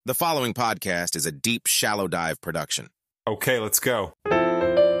The following podcast is a deep, shallow dive production. Okay, let's go.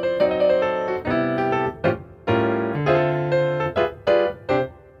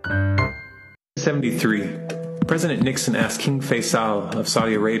 '73. President Nixon asked King Faisal of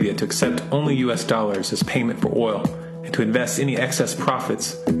Saudi Arabia to accept only U.S. dollars as payment for oil and to invest any excess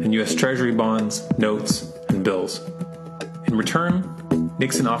profits in U.S. Treasury bonds, notes, and bills. In return,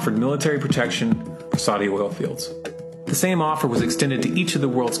 Nixon offered military protection for Saudi oil fields. The same offer was extended to each of the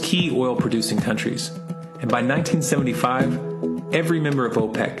world's key oil-producing countries, and by 1975, every member of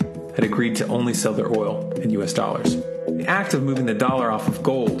OPEC had agreed to only sell their oil in U.S. dollars. The act of moving the dollar off of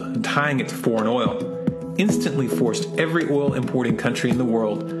gold and tying it to foreign oil instantly forced every oil-importing country in the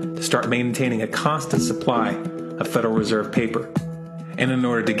world to start maintaining a constant supply of Federal Reserve paper. And in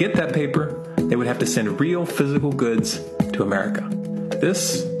order to get that paper, they would have to send real physical goods to America.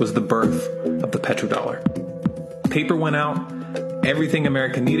 This was the birth of the petrodollar. Paper went out, everything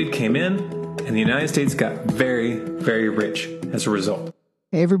America needed came in, and the United States got very, very rich as a result.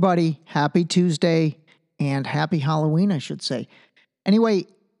 Hey everybody, happy Tuesday and happy Halloween, I should say. Anyway,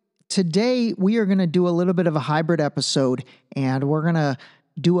 today we are going to do a little bit of a hybrid episode, and we're going to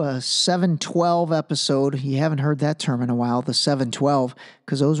do a 712 episode. You haven't heard that term in a while, the 712,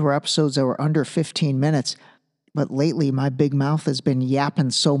 because those were episodes that were under 15 minutes. But lately, my big mouth has been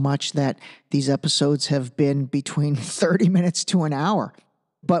yapping so much that these episodes have been between 30 minutes to an hour.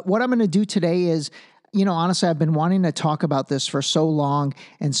 But what I'm going to do today is, honestly, I've been wanting to talk about this for so long.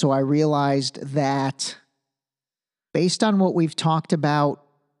 And so I realized that based on what we've talked about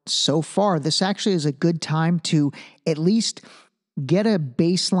so far, this actually is a good time to at least get a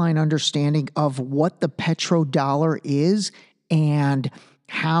baseline understanding of what the petrodollar is and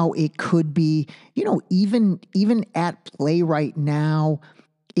how it could be, even at play right now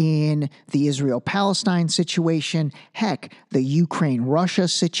in the Israel-Palestine situation, heck, the Ukraine-Russia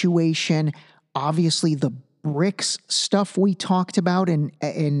situation, obviously the BRICS stuff we talked about in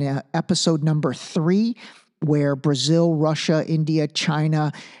episode number 3, where Brazil, Russia, India,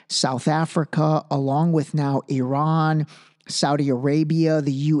 China, South Africa, along with now Iran, Saudi Arabia,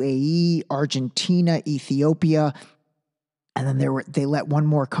 the UAE, Argentina, Ethiopia, and then they let one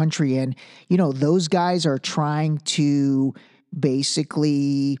more country in. Those guys are trying to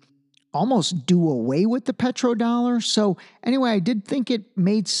basically almost do away with the petrodollar. So anyway, I did think it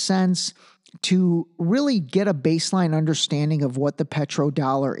made sense to really get a baseline understanding of what the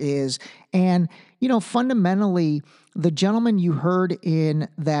petrodollar is. And, fundamentally, the gentleman you heard in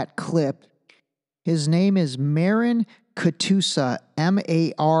that clip, his name is Marin Katusa,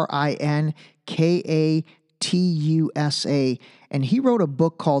 MarinKatusa, and he wrote a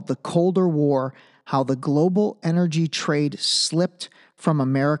book called The Colder War, How the Global Energy Trade Slipped from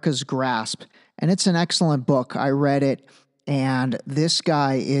America's Grasp. And it's an excellent book. I read it, and this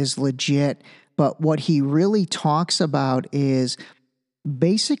guy is legit. But what he really talks about is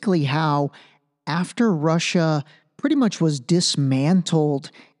basically how after Russia pretty much was dismantled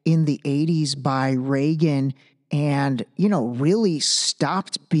in the 80s by Reagan and, really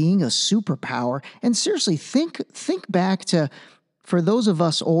stopped being a superpower. And seriously, think back to, for those of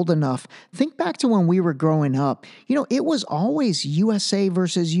us old enough, think back to when we were growing up. It was always USA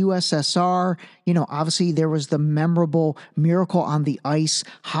versus USSR. Obviously there was the memorable Miracle on the Ice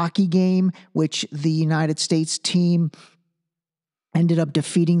hockey game, which the United States team ended up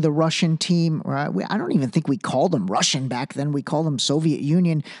defeating the Russian team. I don't even think we called them Russian back then. We called them Soviet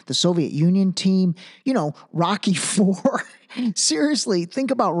Union, the Soviet Union team. Rocky IV. Seriously, think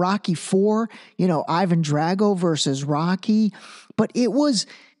about Rocky IV, Ivan Drago versus Rocky. But it was,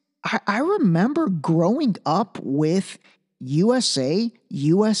 I remember growing up with USA,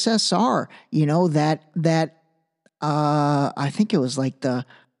 USSR, I think it was like the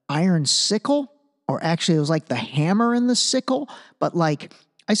iron sickle. Or actually, it was like the hammer and the sickle. But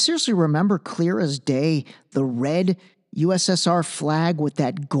I seriously remember clear as day the red USSR flag with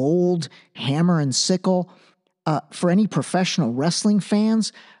that gold hammer and sickle. For any professional wrestling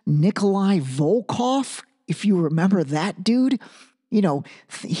fans, Nikolai Volkov, if you remember that dude,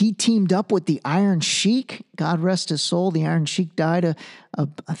 he teamed up with the Iron Sheik. God rest his soul. The Iron Sheik died,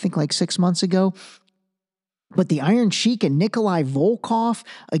 I think 6 months ago. But the Iron Sheik and Nikolai Volkov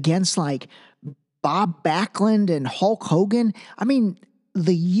against Bob Backlund and Hulk Hogan. I mean,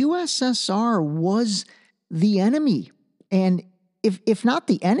 the USSR was the enemy. And if not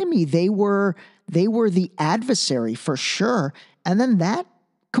the enemy, they were the adversary for sure. And then that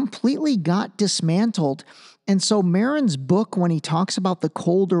completely got dismantled. And so Marin's book, when he talks about the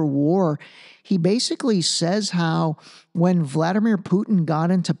Colder War, he basically says how when Vladimir Putin got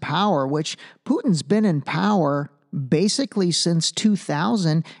into power, which Putin's been in power basically since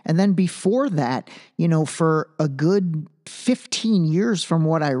 2000. And then before that, for a good 15 years from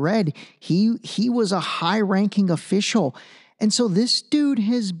what I read, he was a high-ranking official. And so this dude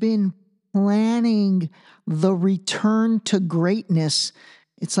has been planning the return to greatness.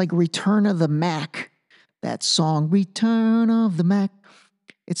 It's like Return of the Mac, that song, Return of the Mac.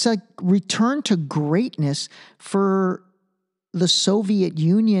 It's like return to greatness for the Soviet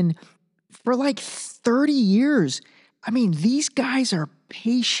Union for like 30 years. I mean, these guys are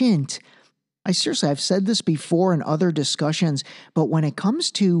patient. I've said this before in other discussions, but when it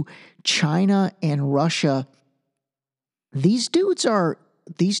comes to China and Russia, these dudes are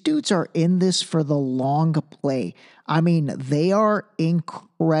in this for the long play. I mean, they are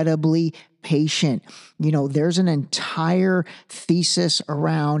incredibly patient. There's an entire thesis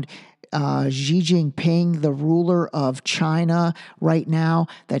around Xi Jinping, the ruler of China right now,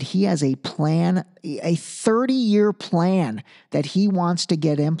 that he has a plan, a 30-year plan that he wants to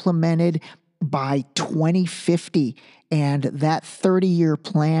get implemented by 2050. And that 30-year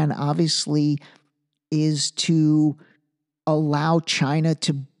plan obviously is to allow China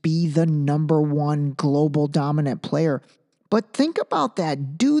to be the number one global dominant player. But think about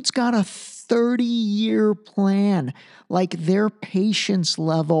that. Dude's got a 30-year plan. Like, their patience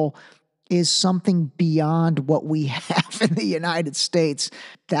level is something beyond what we have in the United States.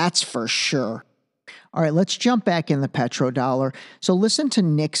 That's for sure. All right, let's jump back in the petrodollar. So listen to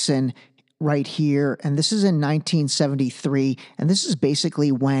Nixon right here, and this is in 1973, and this is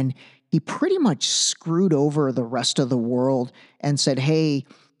basically when he pretty much screwed over the rest of the world and said, hey,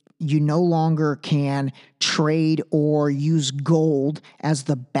 you no longer can trade or use gold as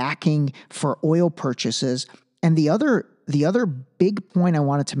the backing for oil purchases. And the other big point I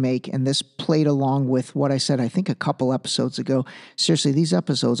wanted to make, and this played along with what I said, I think a couple episodes ago. Seriously, these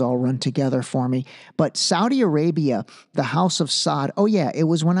episodes all run together for me. But Saudi Arabia, the House of Saud, oh yeah, it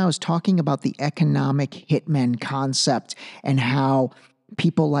was when I was talking about the economic hitmen concept and how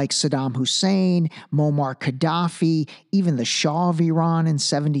people like Saddam Hussein, Muammar Gaddafi, even the Shah of Iran in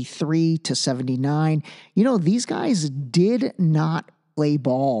 73 to 79, these guys did not play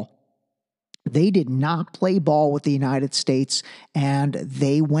ball. They did not play ball with the United States, and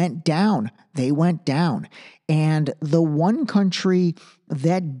they went down. And the one country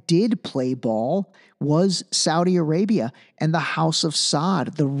that did play ball was Saudi Arabia and the House of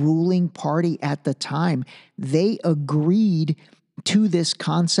Saud, the ruling party at the time. They agreed to this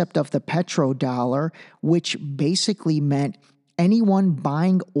concept of the petrodollar, which basically meant anyone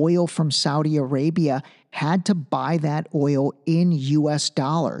buying oil from Saudi Arabia had to buy that oil in US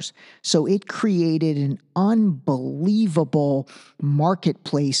dollars. So it created an unbelievable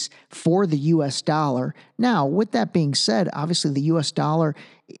marketplace for the US dollar. Now, with that being said, obviously the US dollar,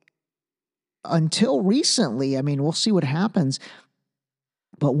 until recently, I mean, we'll see what happens,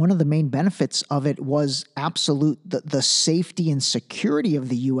 but one of the main benefits of it was the safety and security of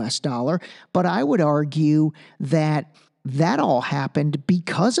the US dollar. But I would argue that all happened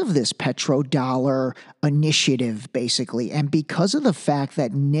because of this petrodollar initiative, basically, and because of the fact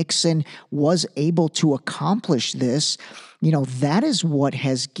that Nixon was able to accomplish this. That is what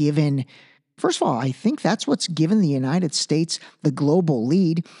has given, first of all, I think that's what's given the United States the global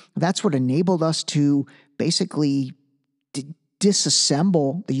lead. That's what enabled us to basically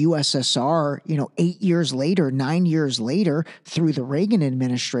disassemble the USSR, 9 years later through the Reagan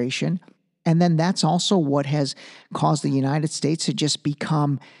administration. And then that's also what has caused the United States to just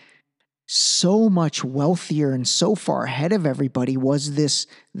become so much wealthier and so far ahead of everybody, was this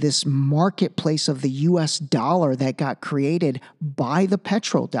marketplace of the US dollar that got created by the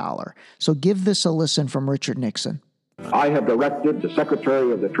petrodollar. So give this a listen from Richard Nixon. I have directed the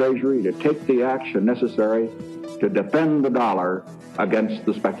Secretary of the Treasury to take the action necessary to defend the dollar against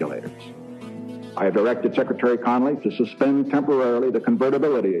the speculators. I have directed Secretary Connally to suspend temporarily the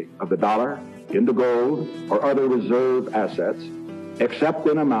convertibility of the dollar into gold or other reserve assets, except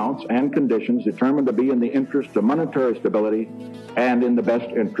in amounts and conditions determined to be in the interest of monetary stability and in the best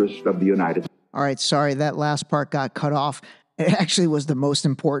interest of the United States. All right, sorry, that last part got cut off. It actually was the most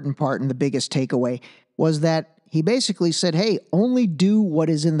important part, and the biggest takeaway was that he basically said, hey, only do what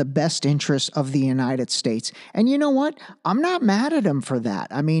is in the best interest of the United States. And you know what? I'm not mad at him for that.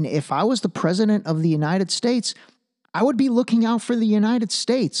 I mean, if I was the president of the United States, I would be looking out for the United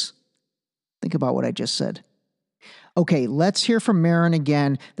States. Think about what I just said. Okay, let's hear from Marin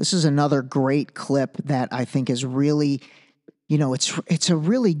again. This is another great clip that I think is really, it's a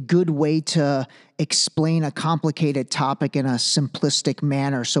really good way to explain a complicated topic in a simplistic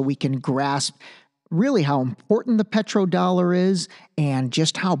manner so we can grasp really how important the petrodollar is and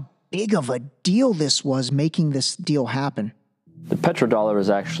just how big of a deal this was, making this deal happen. The petrodollar is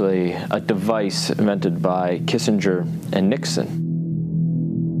actually a device invented by Kissinger and Nixon.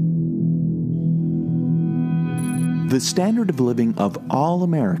 The standard of living of all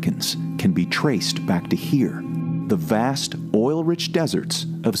Americans can be traced back to here, the vast oil-rich deserts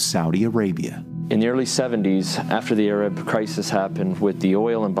of Saudi Arabia. In the early 70s, after the Arab crisis happened with the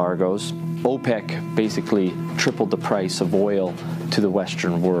oil embargoes, OPEC basically tripled the price of oil to the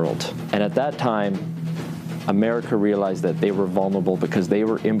Western world. And at that time, America realized that they were vulnerable because they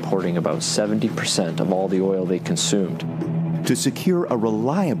were importing about 70% of all the oil they consumed. To secure a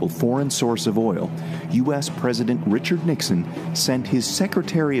reliable foreign source of oil, U.S. President Richard Nixon sent his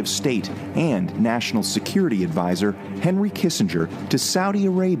Secretary of State and National Security Advisor Henry Kissinger to Saudi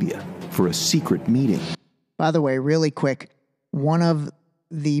Arabia for a secret meeting. By the way, really quick, one of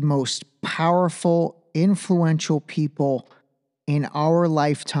the most powerful, influential people in our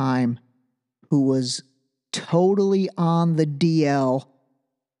lifetime who was totally on the DL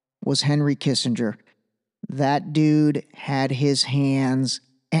was Henry Kissinger. That dude had his hands,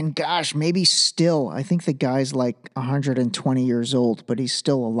 and gosh, maybe still, I think the guy's like 120 years old, but he's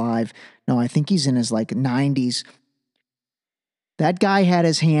still alive. No, I think he's in his like 90s. That guy had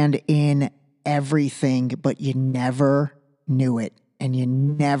his hand in everything, but you never knew it, and you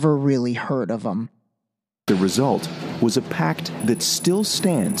never really heard of him. The result was a pact that still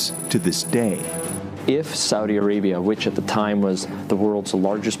stands to this day. If Saudi Arabia, which at the time was the world's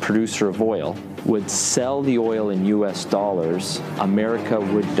largest producer of oil, would sell the oil in US dollars, America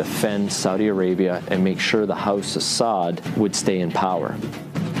would defend Saudi Arabia and make sure the House Assad would stay in power.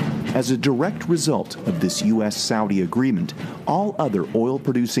 As a direct result of this U.S.-Saudi agreement, all other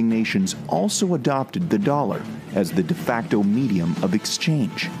oil-producing nations also adopted the dollar as the de facto medium of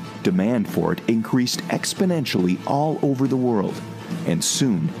exchange. Demand for it increased exponentially all over the world, and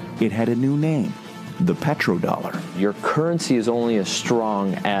soon it had a new name: the petrodollar. Your currency is only as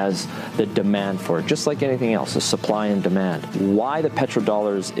strong as the demand for it, just like anything else, the supply and demand. Why the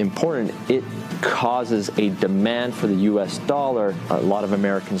petrodollar is important, it causes a demand for the US dollar. A lot of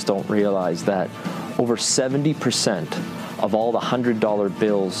Americans don't realize that over 70% of all the $100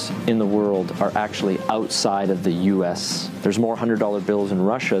 bills in the world are actually outside of the US. There's more $100 bills in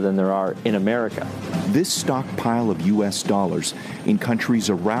Russia than there are in America. This stockpile of US dollars in countries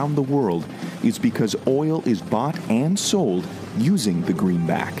around the world is because oil is bought and sold using the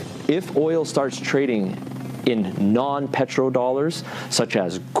greenback. If oil starts trading in non-petrodollars, such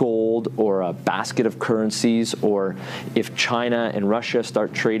as gold or a basket of currencies, or if China and Russia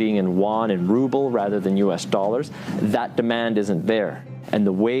start trading in yuan and ruble rather than US dollars, that demand isn't there. And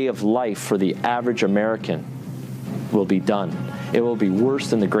the way of life for the average American will be done. It will be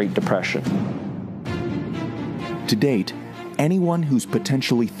worse than the Great Depression. To date, anyone who's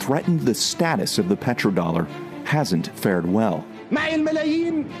potentially threatened the status of the petrodollar hasn't fared well.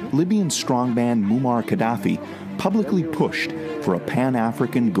 Libyan strongman Muammar Gaddafi publicly pushed for a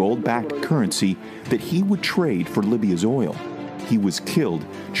Pan-African gold-backed currency that he would trade for Libya's oil. He was killed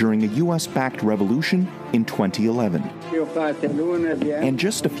during a U.S.-backed revolution in 2011. And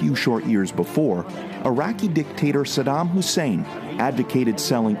just a few short years before, Iraqi dictator Saddam Hussein advocated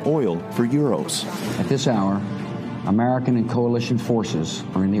selling oil for euros. At this hour, American and coalition forces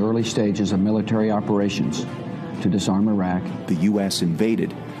are in the early stages of military operations to disarm Iraq. The U.S.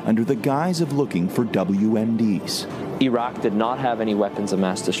 invaded under the guise of looking for WMDs. Iraq did not have any weapons of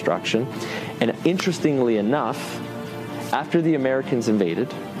mass destruction. And interestingly enough, after the Americans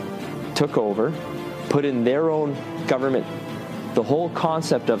invaded, took over, put in their own government, the whole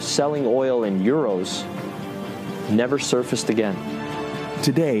concept of selling oil in euros never surfaced again.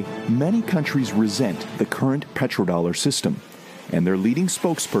 Today, many countries resent the current petrodollar system, and their leading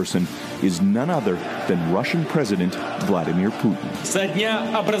spokesperson is none other than Russian President Vladimir Putin.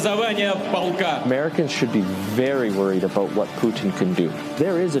 Americans should be very worried about what Putin can do.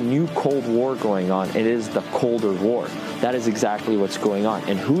 There is a new Cold War going on. It is the Colder War. That is exactly what's going on.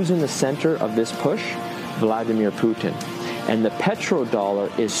 And who's in the center of this push? Vladimir Putin. And the petrodollar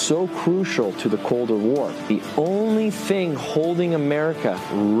is so crucial to the Colder War. The only thing holding America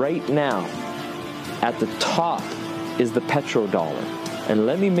right now at the top is the petrodollar. And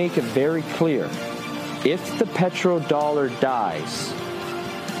let me make it very clear. If the petrodollar dies,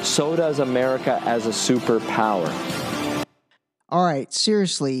 so does America as a superpower. All right,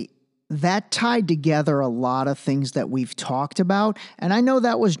 seriously, that tied together a lot of things that we've talked about. And I know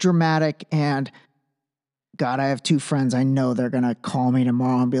that was dramatic, and God, I have two friends. I know they're going to call me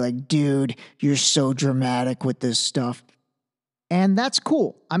tomorrow and be like, dude, you're so dramatic with this stuff. And that's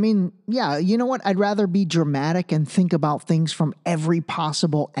cool. I mean, yeah, you know what? I'd rather be dramatic and think about things from every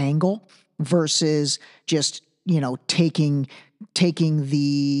possible angle versus just, taking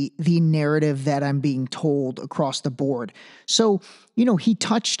the narrative that I'm being told across the board. So, he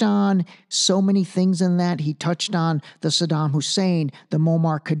touched on so many things in that. He touched on the Saddam Hussein, the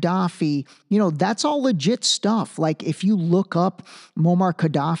Muammar Gaddafi. That's all legit stuff. Like if you look up Muammar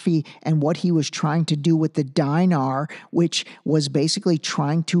Gaddafi and what he was trying to do with the dinar, which was basically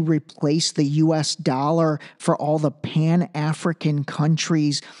trying to replace the US dollar for all the Pan-African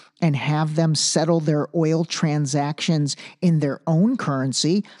countries and have them settle their oil transactions in their own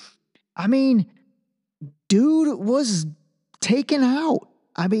currency. I mean, dude was taken out.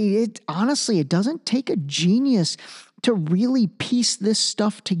 I mean, it doesn't take a genius to really piece this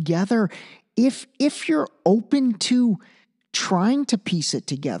stuff together if you're open to trying to piece it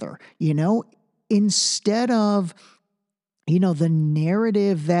together, instead of the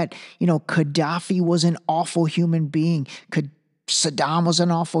narrative that, Gaddafi was an awful human being, Saddam was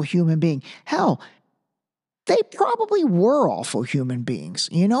an awful human being. Hell, they probably were awful human beings.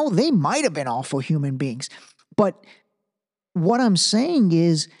 They might have been awful human beings. But what I'm saying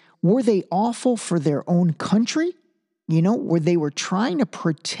is, were they awful for their own country? Where they were trying to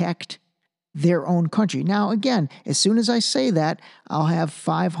protect their own country. Now, again, as soon as I say that, I'll have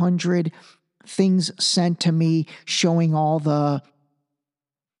 500 things sent to me showing all the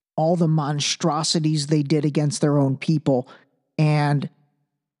monstrosities they did against their own people. And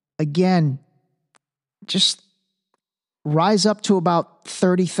again, just rise up to about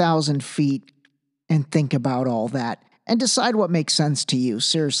 30,000 feet and think about all that and decide what makes sense to you.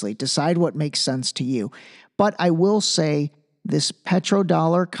 Seriously, decide what makes sense to you. But I will say this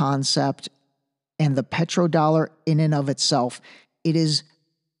petrodollar concept and the petrodollar in and of itself, it is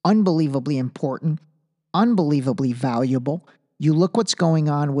unbelievably important, unbelievably valuable. You look what's going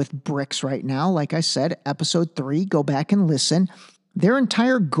on with BRICS right now. Like I said, episode 3, go back and listen. Their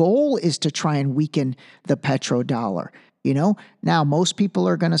entire goal is to try and weaken the petrodollar. Now most people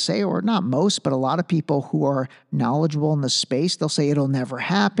are going to say, or not most, but a lot of people who are knowledgeable in the space, they'll say it'll never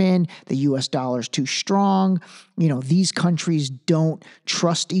happen. The US dollar is too strong. These countries don't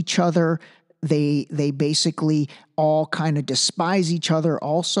trust each other. They basically all kind of despise each other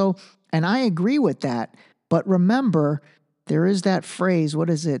also. And I agree with that. But remember, there is that phrase, what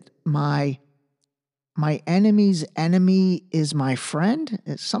is it? My enemy's enemy is my friend?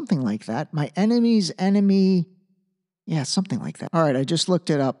 It's something like that. My enemy's enemy, yeah, something like that. All right, I just looked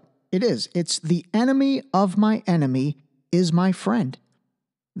it up. It is. It's the enemy of my enemy is my friend.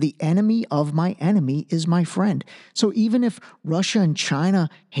 The enemy of my enemy is my friend. So even if Russia and China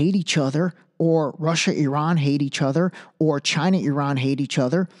hate each other, or Russia, Iran hate each other, or China, Iran hate each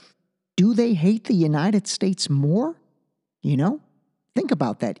other, do they hate the United States more? Think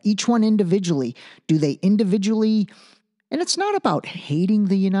about that. Each one individually. Do they individually? And it's not about hating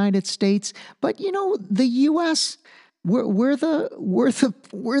the United States, but the U.S. We're the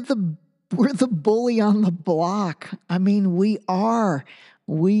bully on the block. I mean, we are.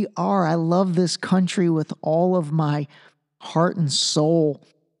 I love this country with all of my heart and soul.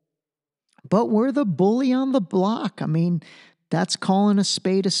 But we're the bully on the block. I mean, that's calling a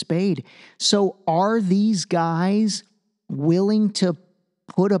spade a spade. So are these guys willing to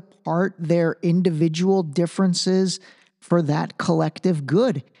put apart their individual differences for that collective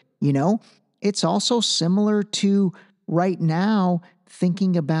good? It's also similar to right now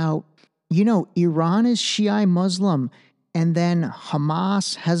thinking about, Iran is Shia Muslim, and then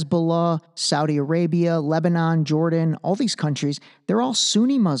Hamas, Hezbollah, Saudi Arabia, Lebanon, Jordan, all these countries, they're all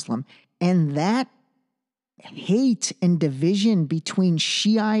Sunni Muslim. And that hate and division between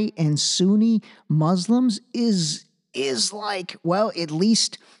Shia and Sunni Muslims is like, well, at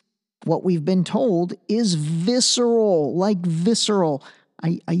least what we've been told is visceral, like visceral.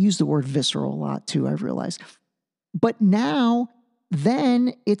 I use the word visceral a lot too, I realize. But now,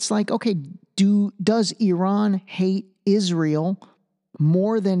 then it's like, okay, does Iran hate Israel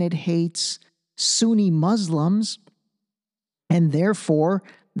more than it hates Sunni Muslims? And therefore,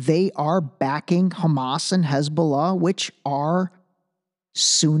 they are backing Hamas and Hezbollah, which are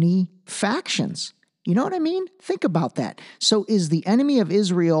Sunni factions. You know what I mean? Think about that. So is the enemy of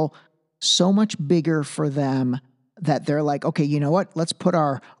Israel so much bigger for them that they're like, okay, you know what? Let's put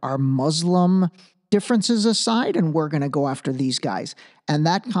our Muslim differences aside and we're going to go after these guys. And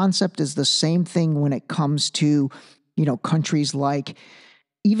that concept is the same thing when it comes to, countries like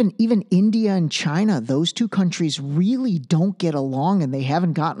even India and China. Those two countries really don't get along, and they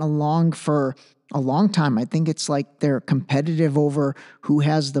haven't gotten along for a long time. I think it's like they're competitive over who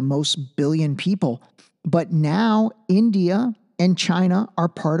has the most billion people. But now India and China are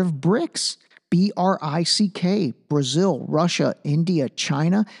part of BRICS. BRICK, Brazil, Russia, India,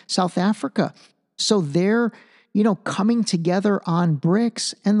 China, South Africa. So they're, coming together on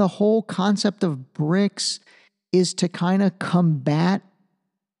BRICS, and the whole concept of BRICS is to kind of combat,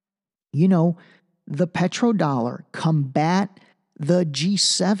 the petrodollar, combat the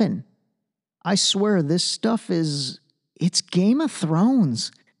G7. I swear this stuff it's Game of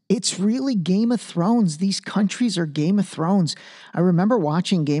Thrones. It's really Game of Thrones. These countries are Game of Thrones. I remember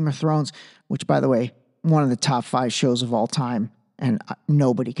watching Game of Thrones, which, by the way, one of the top 5 shows of all time, and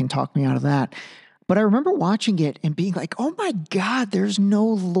nobody can talk me out of that. But I remember watching it and being like, oh my God, there's no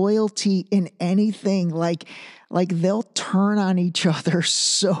loyalty in anything. Like they'll turn on each other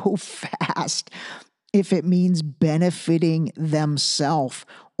so fast if it means benefiting themselves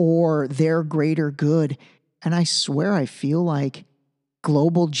or their greater good. And I swear, I feel like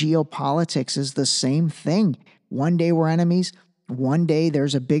global geopolitics is the same thing. One day we're enemies. One day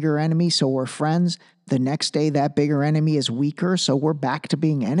there's a bigger enemy, so we're friends. The next day that bigger enemy is weaker, so we're back to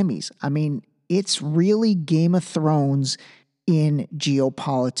being enemies. I mean, it's really Game of Thrones in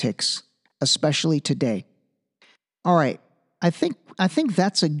geopolitics, especially today. All right, I think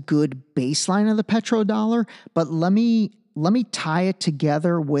that's a good baseline of the petrodollar, but let me tie it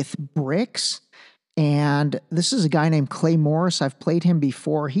together with BRICS. And this is a guy named Clay Morris. I've played him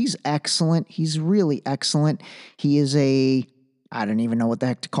before. He's excellent. He's really excellent. He is I don't even know what the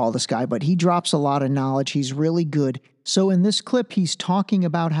heck to call this guy, but he drops a lot of knowledge. He's really good. So in this clip, he's talking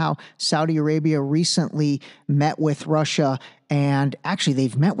about how Saudi Arabia recently met with Russia, and actually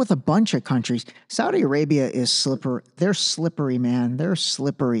they've met with a bunch of countries. Saudi Arabia is slippery. They're slippery, man. They're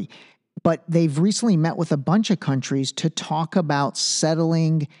slippery. But they've recently met with a bunch of countries to talk about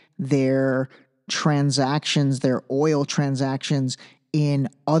settling their transactions, their oil transactions in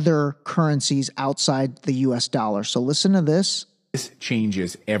other currencies outside the US dollar. So listen to this. This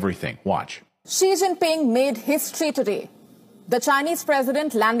changes everything. Watch. Xi Jinping made history today. The Chinese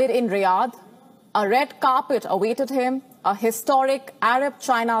president landed in Riyadh. A red carpet awaited him. A historic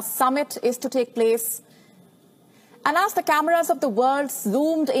Arab-China summit is to take place. And as the cameras of the world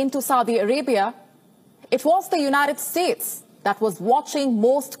zoomed into Saudi Arabia, it was the United States that was watching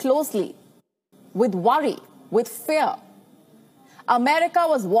most closely, with worry, with fear. America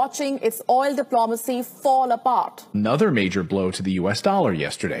was watching its oil diplomacy fall apart. Another major blow to the U.S. dollar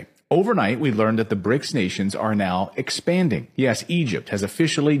yesterday. Overnight, we learned that the BRICS nations are now expanding. Yes, Egypt has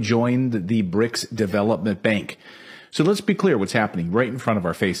officially joined the BRICS Development Bank. So let's be clear what's happening right in front of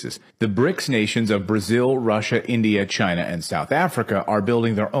our faces. The BRICS nations of Brazil, Russia, India, China, and South Africa are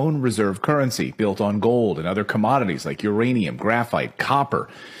building their own reserve currency built on gold and other commodities like uranium, graphite, copper.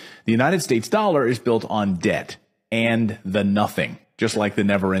 The United States dollar is built on debt and the nothing, just like the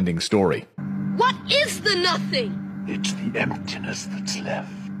never-ending story. What is the nothing? It's the emptiness that's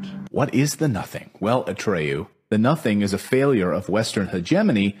left. What is the nothing? Well, Atreyu, the nothing is a failure of Western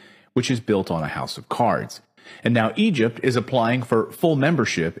hegemony, which is built on a house of cards. And now Egypt is applying for full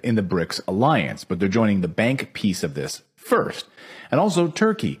membership in the BRICS alliance, but they're joining the bank piece of this first. And also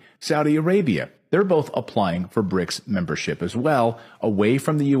Turkey, Saudi Arabia, they're both applying for BRICS membership as well, away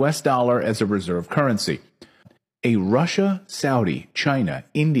from the US dollar as a reserve currency. A Russia, Saudi, China,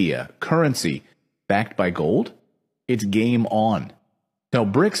 India currency backed by gold? It's game on. Now,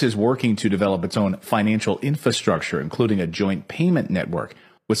 BRICS is working to develop its own financial infrastructure, including a joint payment network,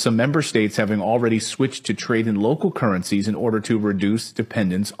 with some member states having already switched to trade in local currencies in order to reduce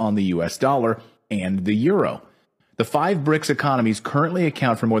dependence on the US dollar and the euro. The 5 BRICS economies currently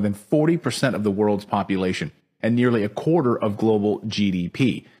account for more than 40% of the world's population and nearly a quarter of global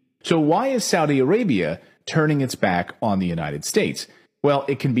GDP. So why is Saudi Arabia turning its back on the United States? Well,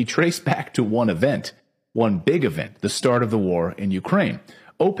 it can be traced back to one event. One big event, the start of the war in Ukraine.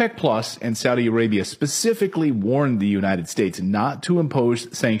 OPEC Plus and Saudi Arabia specifically warned the United States not to impose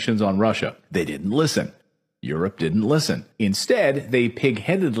sanctions on Russia. They didn't listen. Europe didn't listen. Instead, they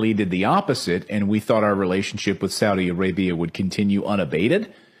pig-headedly did the opposite, and we thought our relationship with Saudi Arabia would continue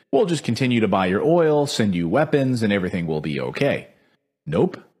unabated. We'll just continue to buy your oil, send you weapons, and everything will be okay.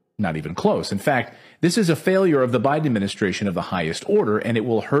 Nope. Not even close. In fact, this is a failure of the Biden administration of the highest order, and it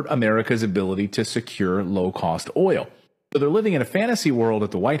will hurt America's ability to secure low-cost oil. So they're living in a fantasy world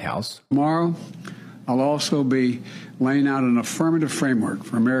at the White House. Tomorrow, I'll also be laying out an affirmative framework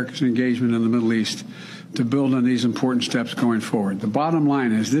for America's engagement in the Middle East to build on these important steps going forward. The bottom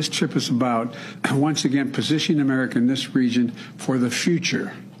line is this trip is about, once again, positioning America in this region for the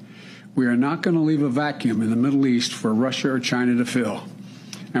future. We are not going to leave a vacuum in the Middle East for Russia or China to fill.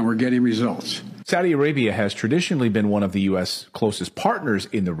 And we're getting results. Saudi Arabia has traditionally been one of the U.S. closest partners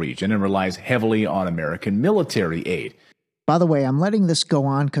in the region and relies heavily on American military aid. By the way, I'm letting this go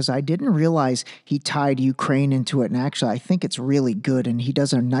on because I didn't realize he tied Ukraine into it. And actually, I think it's really good and he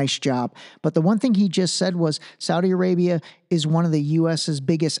does a nice job. But the one thing he just said was Saudi Arabia is one of the U.S.'s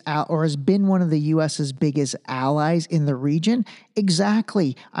biggest, or has been one of the U.S.'s biggest allies in the region.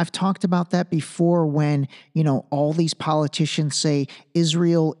 Exactly. I've talked about that before when, all these politicians say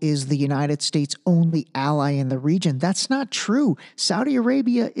Israel is the United States' only ally in the region. That's not true. Saudi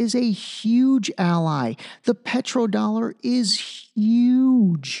Arabia is a huge ally. The petrodollar is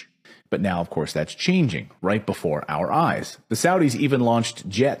huge. But now, of course, that's changing right before our eyes. The Saudis even launched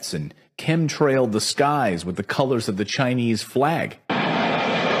jets and chemtrailed the skies with the colors of the Chinese flag.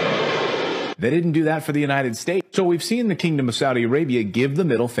 They didn't do that for the United States. So we've seen the Kingdom of Saudi Arabia give the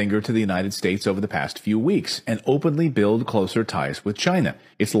middle finger to the United States over the past few weeks and openly build closer ties with China,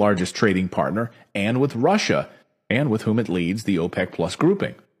 its largest trading partner, and with Russia, and with whom it leads the OPEC Plus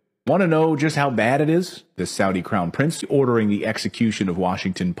grouping. Want to know just how bad it is? The Saudi Crown Prince ordering the execution of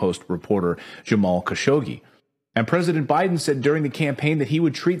Washington Post reporter Jamal Khashoggi. And President Biden said during the campaign that he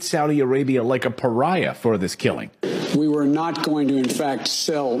would treat Saudi Arabia like a pariah for this killing. We were not going to, in fact,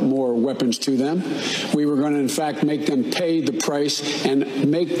 sell more weapons to them. We were going to, in fact, make them pay the price and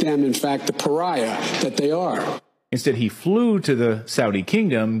make them, in fact, the pariah that they are. Instead, he flew to the Saudi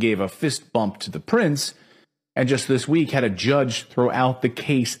kingdom, gave a fist bump to the prince, and just this week had a judge throw out the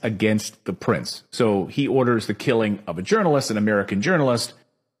case against the prince. So he orders the killing of a journalist, an American journalist,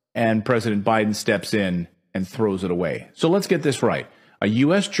 and President Biden steps in and throws it away. So let's get this right. A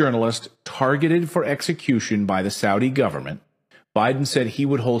U.S. journalist targeted for execution by the Saudi government. Biden said he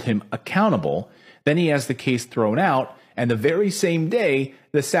would hold him accountable. Then he has the case thrown out. And the very same day,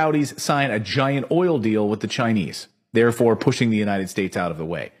 the Saudis sign a giant oil deal with the Chinese, therefore pushing the United States out of the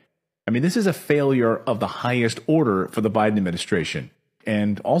way. I mean, this is a failure of the highest order for the Biden administration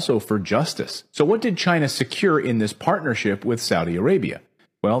and also for justice. So what did China secure in this partnership with Saudi Arabia?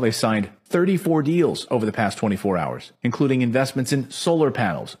 Well, they signed 34 deals over the past 24 hours, including investments in solar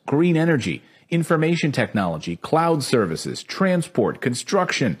panels, green energy, information technology, cloud services, transport,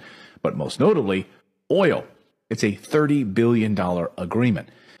 construction, but most notably, oil. It's a $30 billion agreement.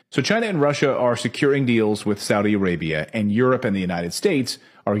 So China and Russia are securing deals with Saudi Arabia, and Europe and the United States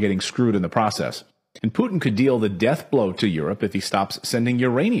are getting screwed in the process. And Putin could deal the death blow to Europe if he stops sending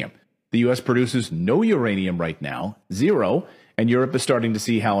uranium. The U.S. produces no uranium right now, zero, and Europe is starting to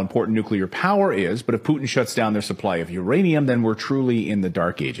see how important nuclear power is, but if Putin shuts down their supply of uranium, then we're truly in the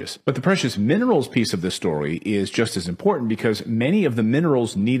dark ages. But the precious minerals piece of this story is just as important because many of the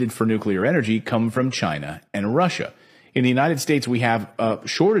minerals needed for nuclear energy come from China and Russia. In the United States, we have a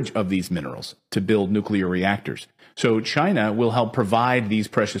shortage of these minerals to build nuclear reactors. So China will help provide these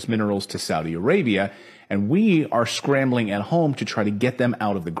precious minerals to Saudi Arabia, and we are scrambling at home to try to get them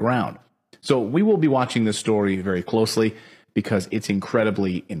out of the ground. So we will be watching this story very closely because it's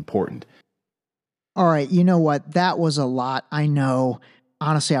incredibly important. All right, you know what? That was a lot, I know.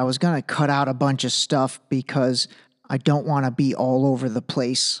 Honestly, I was going to cut out a bunch of stuff because I don't want to be all over the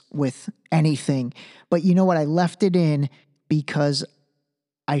place with anything. But you know what? I left it in because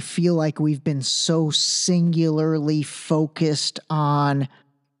I feel like we've been so singularly focused on,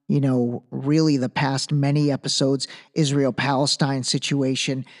 really the past many episodes, Israel-Palestine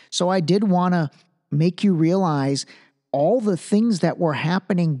situation. So I did want to make you realize all the things that were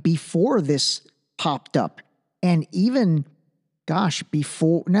happening before this popped up. And even,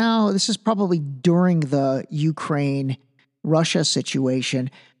 before, now this is probably during the Ukraine-Russia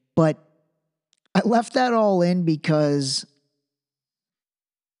situation, but I left that all in because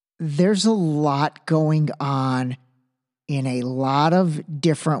there's a lot going on in a lot of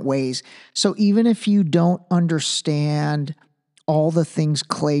different ways. So even if you don't understand all the things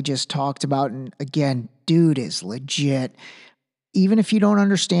Clay just talked about, and again, dude is legit. Even if you don't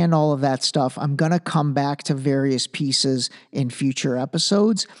understand all of that stuff, I'm going to come back to various pieces in future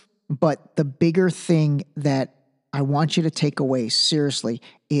episodes. But the bigger thing that I want you to take away seriously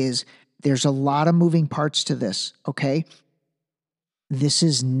is there's a lot of moving parts to this, okay? This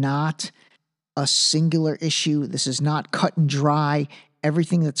is not a singular issue. This is not cut and dry.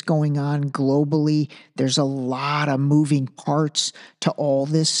 Everything that's going on globally, there's a lot of moving parts to all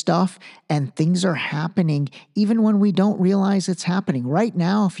this stuff, and things are happening even when we don't realize it's happening. Right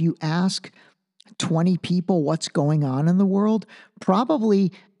now, if you ask 20 people what's going on in the world,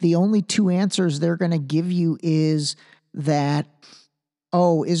 probably the only two answers they're going to give you is that,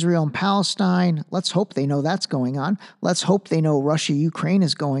 oh, Israel and Palestine, let's hope they know that's going on. Let's hope they know Russia-Ukraine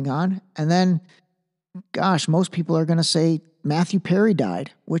is going on. And then, most people are going to say Matthew Perry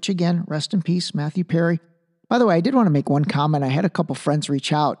died, which again, rest in peace, Matthew Perry. By the way, I did want to make one comment. I had a couple friends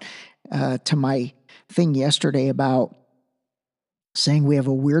reach out to my thing yesterday about saying we have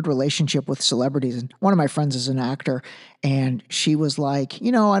a weird relationship with celebrities. And one of my friends is an actor, and she was like,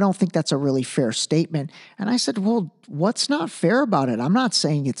 I don't think that's a really fair statement. And I said, well, what's not fair about it? I'm not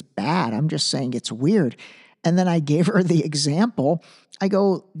saying it's bad. I'm just saying it's weird. And then I gave her the example. I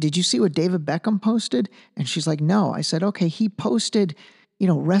go, did you see what David Beckham posted? And she's like, no. I said, okay, he posted,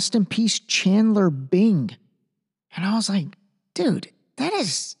 rest in peace, Chandler Bing. And I was like, dude, that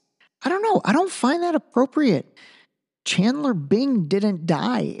is, I don't know. I don't find that appropriate. Chandler Bing didn't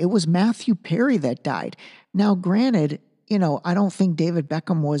die. It was Matthew Perry that died. Now, granted, I don't think David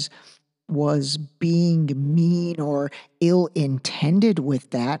Beckham was being mean or ill-intended with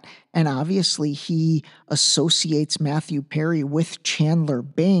that. And obviously he associates Matthew Perry with Chandler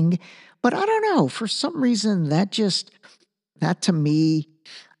Bing. But I don't know. For some reason, that to me,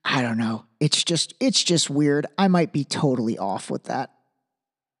 I don't know. It's just weird. I might be totally off with that.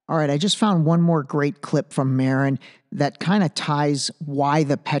 All right, I just found one more great clip from Marin that kind of ties why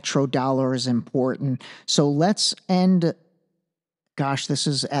the petrodollar is important. So let's end, gosh, this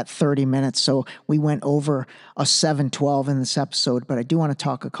is at 30 minutes, so we went over a 7:12 in this episode, but I do want to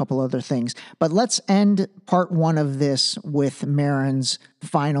talk a couple other things. But let's end part one of this with Marin's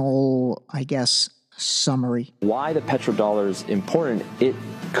final, I guess, summary. Why the petrodollar is important, it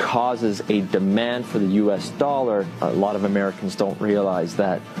causes a demand for the US dollar. A lot of Americans don't realize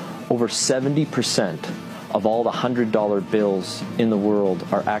that over 70% of all the $100 bills in the world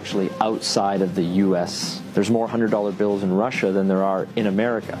are actually outside of the US. There's more $100 bills in Russia than there are in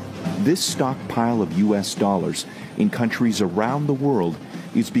America. This stockpile of US dollars in countries around the world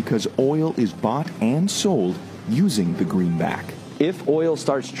is because oil is bought and sold using the greenback. If oil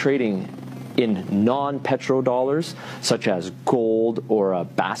starts trading in non-petrodollars, such as gold or a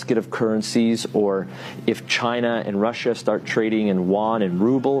basket of currencies, or if China and Russia start trading in yuan and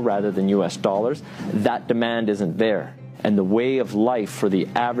ruble rather than US dollars, that demand isn't there. And the way of life for the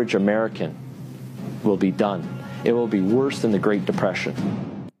average American will be done. It will be worse than the Great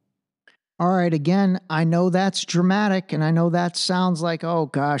Depression. All right, again, I know that's dramatic, and I know that sounds like, oh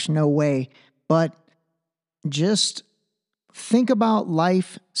gosh, no way. But just think about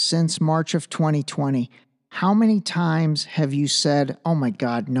life since March of 2020. How many times have you said, oh my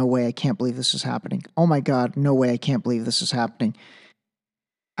God, no way, I can't believe this is happening. Oh my God, no way, I can't believe this is happening.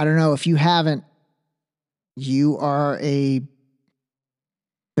 I don't know, if you haven't, you are a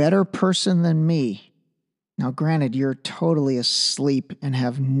better person than me. Now, granted, you're totally asleep and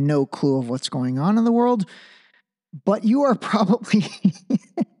have no clue of what's going on in the world, but you are probably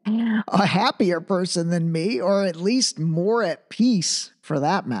a happier person than me, or at least more at peace for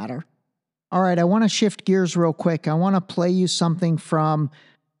that matter. All right, I want to shift gears real quick. I want to play you something from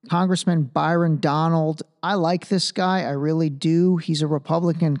Congressman Byron Donald. I like this guy. I really do. He's a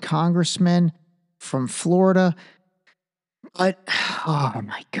Republican congressman from Florida. But, oh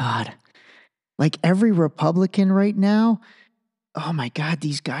my God. Like every Republican right now, oh my God,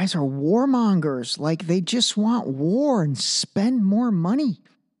 these guys are warmongers. Like they just want war and spend more money.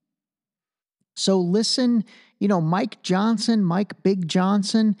 So listen, Mike Big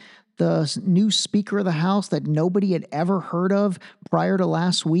Johnson, the new Speaker of the House that nobody had ever heard of prior to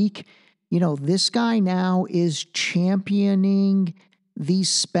last week, this guy now is championing these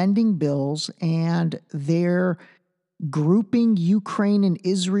spending bills, and they're grouping Ukraine and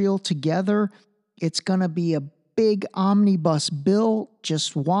Israel together. It's going to be a big omnibus bill.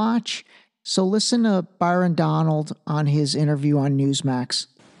 Just watch. So listen to Byron Donald on his interview on Newsmax.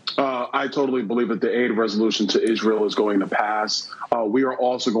 I totally believe that the aid resolution to Israel is going to pass. We are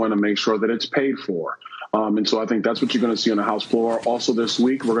also going to make sure that it's paid for. And so I think that's what you're going to see on the House floor. Also this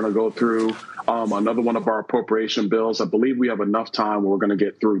week, we're going to go through another one of our appropriation bills. I believe we have enough time where we're going to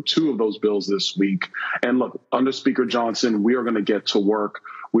get through two of those bills this week. And look, under Speaker Johnson, we are going to get to work.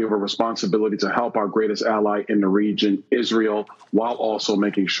 We have a responsibility to help our greatest ally in the region, Israel, while also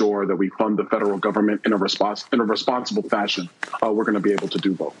making sure that we fund the federal government in a responsible fashion. We're going to be able to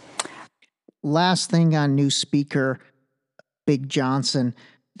do both. Last thing on new Speaker Big Johnson.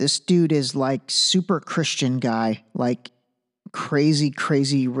 This dude is like super Christian guy, like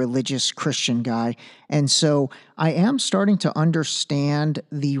crazy religious Christian guy. And so I am starting to understand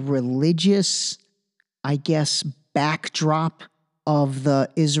the religious, I guess, backdrop of the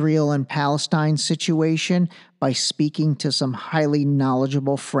Israel and Palestine situation by speaking to some highly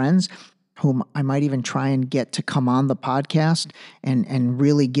knowledgeable friends whom I might even try and get to come on the podcast and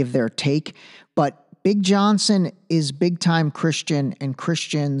really give their take. But Big Johnson is big-time Christian, and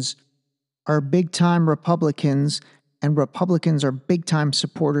Christians are big-time Republicans, and Republicans are big-time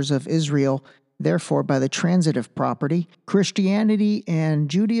supporters of Israel. therefore by the transitive property. Christianity and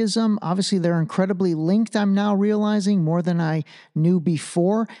Judaism, obviously they're incredibly linked, I'm now realizing, more than I knew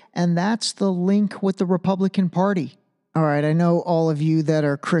before, and that's the link with the Republican Party. All right, I know all of you that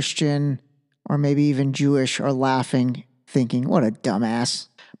are Christian or maybe even Jewish are laughing, thinking, what a dumbass.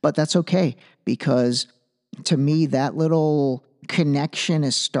 But that's okay, because to me, that little connection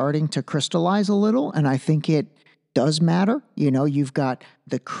is starting to crystallize a little, and I think it does matter. You've got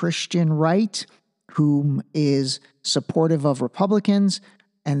the Christian right, whom is supportive of Republicans,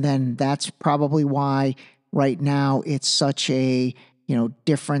 and then that's probably why right now it's such a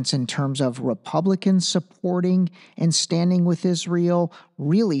difference in terms of Republicans supporting and standing with Israel,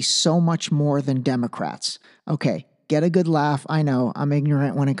 really so much more than Democrats. Okay, get a good laugh. I know I'm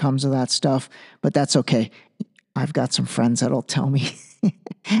ignorant when it comes to that stuff, but that's okay. I've got some friends that'll tell me,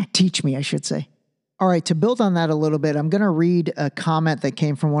 teach me, I should say. All right, to build on that a little bit, I'm going to read a comment that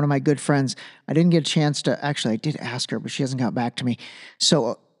came from one of my good friends. I didn't get a chance to, actually, I did ask her, but she hasn't got back to me.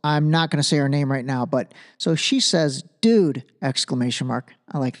 So I'm not going to say her name right now, but so she says, dude, exclamation mark.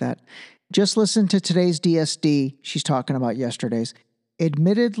 I like that. Just listen to today's DSD. She's talking about yesterday's.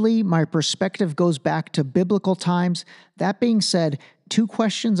 Admittedly, my perspective goes back to biblical times. That being said, 2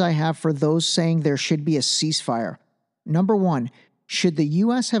 questions I have for those saying there should be a ceasefire. Number 1, should the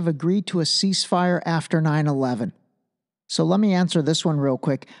U.S. have agreed to a ceasefire after 9/11? So let me answer this one real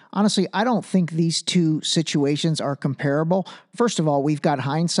quick. Honestly, I don't think these two situations are comparable. First of all, we've got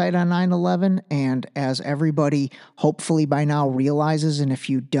hindsight on 9/11, and as everybody hopefully by now realizes, and if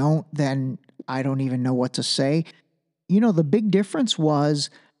you don't, then I don't even know what to say. The big difference was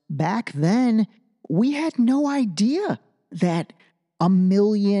back then, we had no idea that 1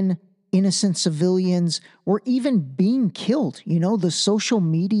 million innocent civilians were even being killed. The social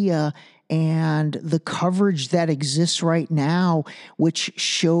media and the coverage that exists right now, which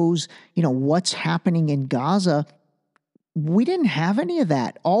shows, what's happening in Gaza, we didn't have any of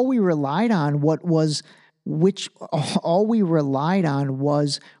that. All we relied on was what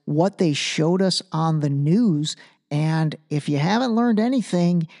they showed us on the news. And if you haven't learned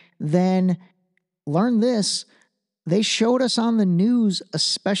anything, then learn this. They showed us on the news,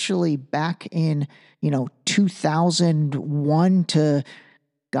 especially back in, 2001 to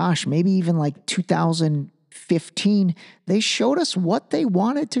maybe even like 2015, they showed us what they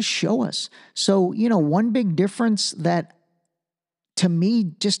wanted to show us. So, one big difference that to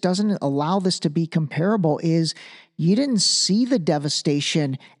me just doesn't allow this to be comparable is you didn't see the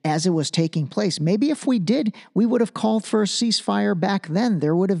devastation as it was taking place. Maybe if we did, we would have called for a ceasefire back then.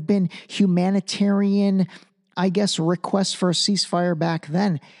 There would have been humanitarian, requests for a ceasefire back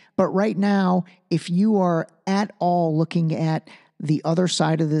then. But right now, if you are at all looking at the other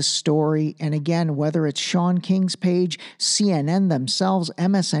side of this story, and again, whether it's Sean King's page, CNN themselves,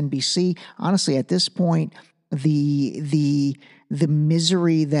 MSNBC, honestly, at this point, the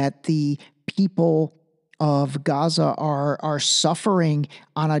misery that the people of Gaza are suffering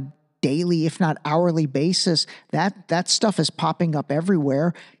on a daily, if not hourly basis, that stuff is popping up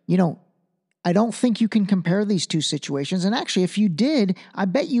everywhere. I don't think you can compare these two situations. And actually, if you did, I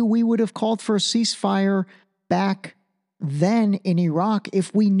bet you we would have called for a ceasefire back then in Iraq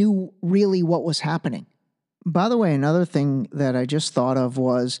if we knew really what was happening. By the way, another thing that I just thought of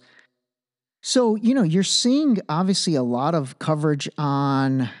was, so, you're seeing obviously a lot of coverage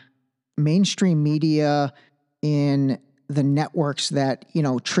on mainstream media in the networks that,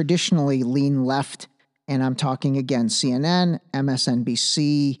 traditionally lean left. And I'm talking again, CNN,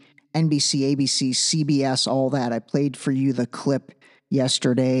 MSNBC, NBC, ABC, CBS, all that. I played for you the clip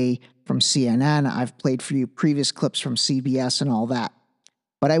yesterday from CNN. I've played for you previous clips from CBS and all that.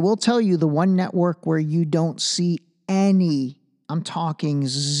 But I will tell you the one network where you don't see any, I'm talking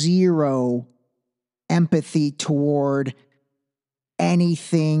zero empathy toward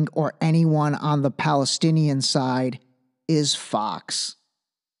anything or anyone on the Palestinian side is Fox.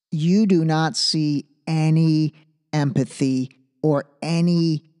 You do not see any empathy or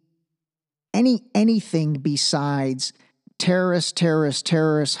anything besides terrorist, Hamas,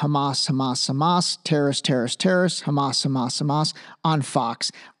 terrorist, Hamas, on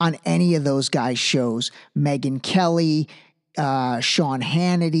Fox, on any of those guys' shows. Megyn Kelly, Sean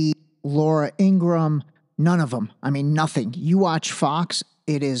Hannity, Laura Ingraham, none of them. I mean, nothing. You watch Fox,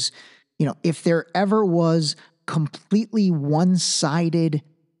 it is, if there ever was completely one-sided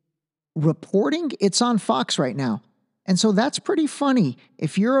reporting, it's on Fox right now. And so that's pretty funny.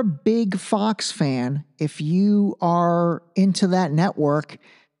 If you're a big Fox fan, if you are into that network,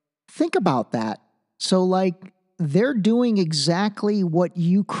 think about that. So they're doing exactly what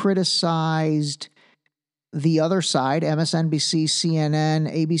you criticized the other side, MSNBC,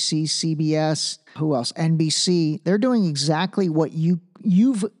 CNN, ABC, CBS, who else? NBC, they're doing exactly what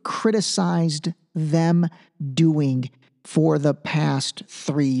you've criticized them doing for the past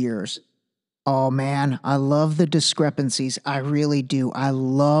 3 years. Oh man, I love the discrepancies. I really do. I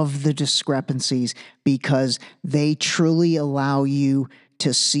love the discrepancies because they truly allow you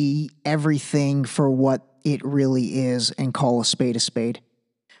to see everything for what it really is and call a spade a spade.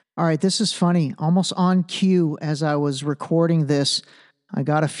 All right, this is funny. Almost on cue as I was recording this, I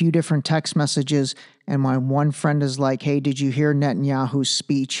got a few different text messages, and my one friend is like, hey, did you hear Netanyahu's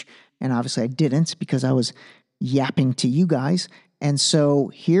speech? And obviously I didn't because I was yapping to you guys. And so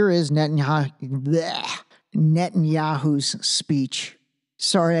here is Netanyahu's speech.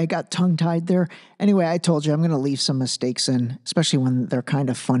 Sorry, I got tongue-tied there. Anyway, I told you I'm going to leave some mistakes in, especially when they're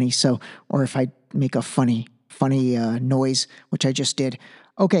kind of funny. So, or if I make a funny noise, which I just did.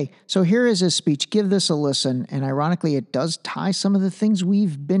 Okay, so here is his speech. Give this a listen. And ironically, it does tie some of the things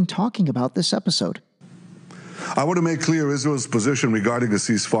we've been talking about this episode. I want to make clear Israel's position regarding a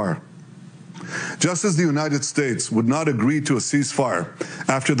ceasefire. Just as the United States would not agree to a ceasefire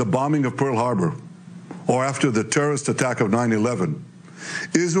after the bombing of Pearl Harbor or after the terrorist attack of 9/11,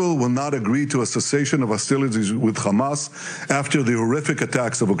 Israel will not agree to a cessation of hostilities with Hamas after the horrific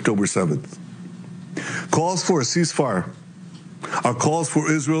attacks of October 7th. Calls for a ceasefire are calls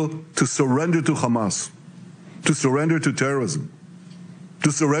for Israel to surrender to Hamas, to surrender to terrorism,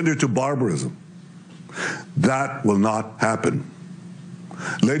 to surrender to barbarism. That will not happen.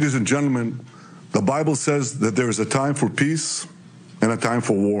 Ladies and gentlemen, the Bible says that there is a time for peace and a time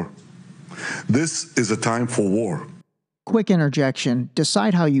for war. This is a time for war. Quick interjection.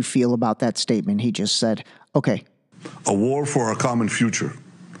 Decide how you feel about that statement he just said. Okay. A war for a common future.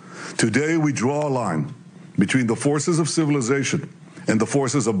 Today we draw a line between the forces of civilization and the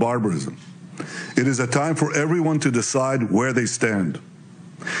forces of barbarism. It is a time for everyone to decide where they stand.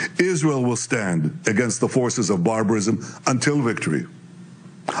 Israel will stand against the forces of barbarism until victory.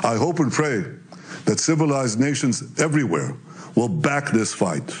 I hope and pray that civilized nations everywhere will back this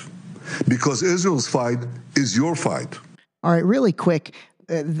fight, because Israel's fight is your fight. All right, really quick.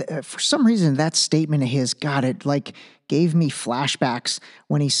 For some reason, that statement of his, God, it like gave me flashbacks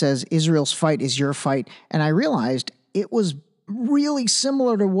when he says Israel's fight is your fight. And I realized it was really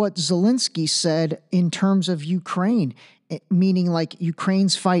similar to what Zelensky said in terms of Ukraine. Meaning like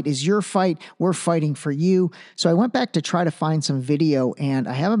Ukraine's fight is your fight, we're fighting for you. So I went back to try to find some video, and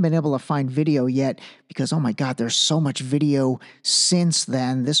I haven't been able to find video yet because, oh my God, there's so much video since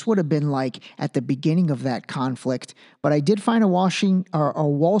then. This would have been like at the beginning of that conflict. But I did find a Wall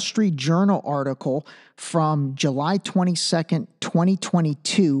Street Journal article from July 22nd,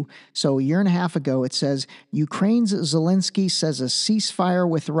 2022. So a year and a half ago, it says, Ukraine's Zelensky says a ceasefire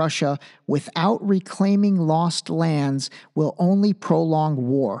with Russia without reclaiming lost lands will only prolong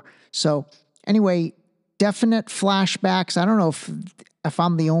war. So anyway, definite flashbacks. I don't know if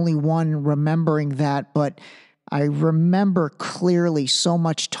I'm the only one remembering that, but I remember clearly so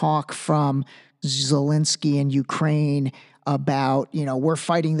much talk from Zelensky and Ukraine about, we're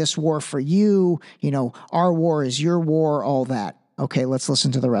fighting this war for you, our war is your war, all that. Okay, let's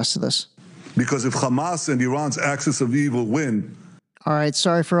listen to the rest of this. Because if Hamas and Iran's axis of evil win... All right,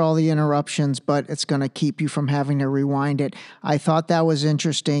 sorry for all the interruptions, but it's going to keep you from having to rewind it. I thought that was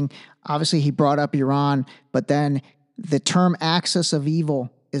interesting. Obviously, he brought up Iran, but then the term axis of evil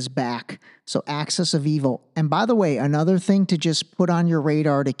is back. So axis of evil. And by the way, another thing to just put on your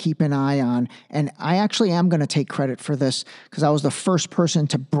radar to keep an eye on, and I actually am going to take credit for this because I was the first person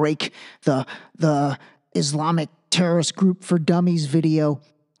to break the Islamic Terrorist Group for Dummies video.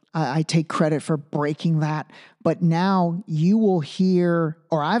 I take credit for breaking that. But now you will hear,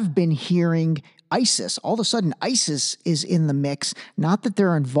 or I've been hearing, ISIS. All of a sudden, ISIS is in the mix. Not that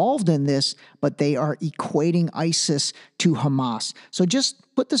they're involved in this, but they are equating ISIS to Hamas. So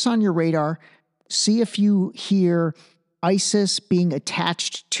just put this on your radar. See if you hear ISIS being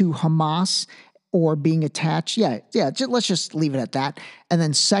attached to Hamas or being attached. Let's just leave it at that. And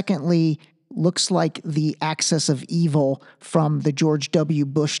then secondly, looks like the axis of evil from the George W.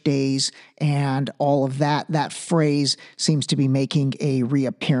 Bush days and all of that phrase seems to be making a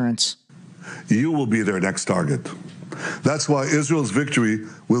reappearance. You will be their next target. That's why Israel's victory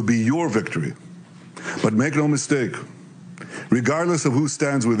will be your victory. But make no mistake, regardless of who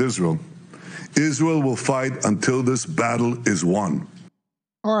stands with Israel, Israel will fight until this battle is won.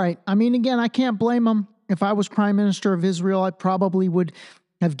 All right. I mean, again, I can't blame them. If I was Prime Minister of Israel, I probably would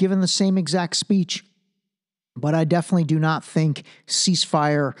have given the same exact speech. But I definitely do not think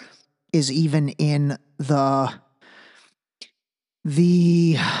ceasefire is even in the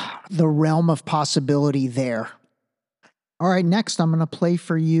the realm of possibility there. All right, next I'm going to play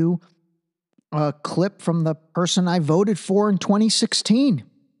for you a clip from the person I voted for in 2016,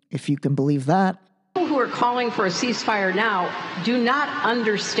 if you can believe that. People who are calling for a ceasefire now do not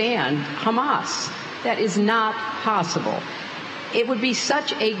understand Hamas. That is not possible. It would be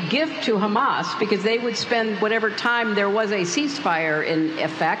such a gift to Hamas because they would spend whatever time there was a ceasefire in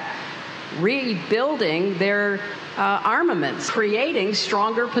effect rebuilding their armaments, creating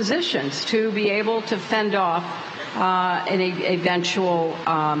stronger positions to be able to fend off an eventual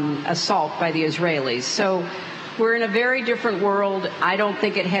assault by the Israelis. So we're in a very different world. I don't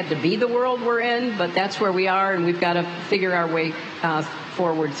think it had to be the world we're in, but that's where we are, and we've got to figure our way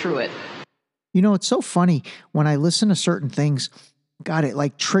forward through it. You know, it's so funny when I listen to certain things, God, it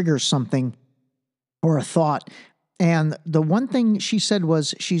like triggers something or a thought. And the one thing she said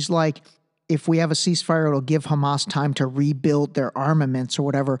was, she's like, if we have a ceasefire, it'll give Hamas time to rebuild their armaments or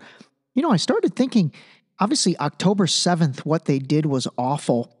whatever. You know, I started thinking, obviously October 7th, what they did was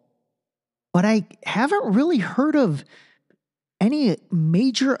awful, but I haven't really heard of any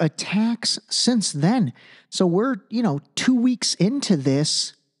major attacks since then. So we're, 2 weeks into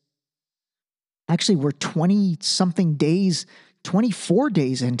this. Actually, we're 20-something days, 24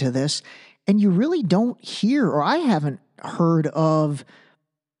 days into this, and you really don't hear, or I haven't heard of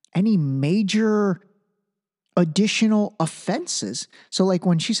any major additional offenses. So like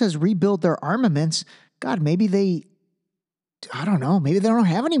when she says rebuild their armaments, God, maybe they don't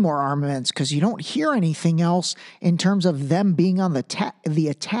have any more armaments because you don't hear anything else in terms of them being on the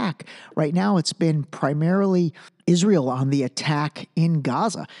attack. Right now, it's been primarily Israel on the attack in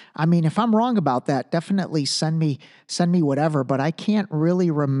Gaza. I mean, if I'm wrong about that, definitely send me whatever, but I can't really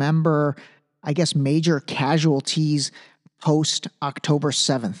remember, I guess, major casualties post October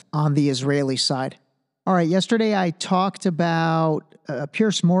 7th on the Israeli side. All right, yesterday I talked about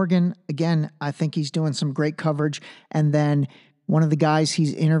Piers Morgan. Again, I think he's doing some great coverage. And then one of the guys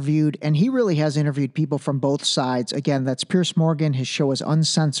he's interviewed, and he really has interviewed people from both sides. Again, that's Piers Morgan. His show is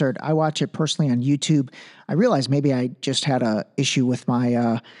uncensored. I watch it personally on YouTube. I realize maybe I just had a issue with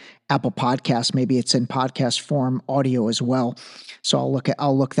my Apple Podcast. Maybe it's in podcast form audio as well. So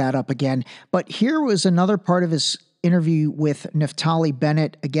I'll look that up again. But here was another part of his interview with Naftali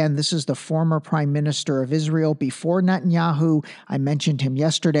Bennett. Again, this is the former prime minister of Israel before Netanyahu. I mentioned him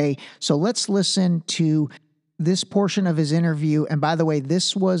yesterday. So let's listen to this portion of his interview. And by the way,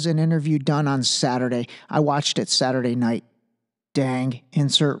 this was an interview done on Saturday. I watched it Saturday night. Dang,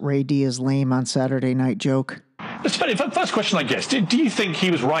 insert Ray Diaz lame on Saturday night joke. First question, I guess. Do you think he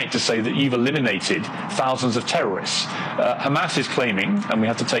was right to say that you've eliminated thousands of terrorists? Hamas is claiming, and we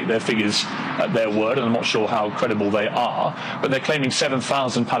have to take their figures at their word, and I'm not sure how credible they are, but they're claiming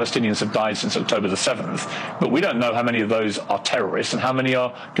 7,000 Palestinians have died since October the 7th. But we don't know how many of those are terrorists and how many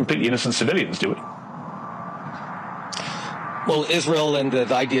are completely innocent civilians, do we? Well, Israel and the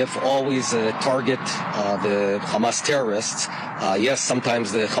IDF always target the Hamas terrorists. Yes,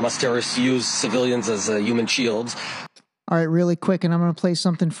 sometimes the Hamas terrorists use civilians as human shields. All right, really quick, and I'm going to play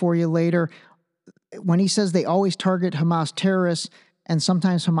something for you later. When he says they always target Hamas terrorists, and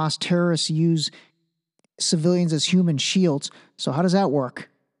sometimes Hamas terrorists use civilians as human shields. So how does that work?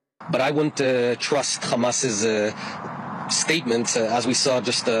 But I wouldn't trust Hamas's statements. As we saw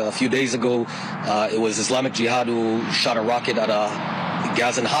just a few days ago, it was Islamic Jihad who shot a rocket at a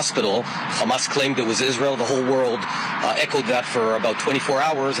Gazan hospital. Hamas claimed it was Israel. The whole world echoed that for about 24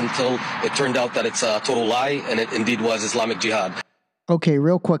 hours until it turned out that it's a total lie, and it indeed was Islamic Jihad. Okay,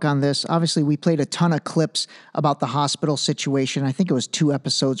 real quick on this. Obviously, we played a ton of clips about the hospital situation. I think it was 2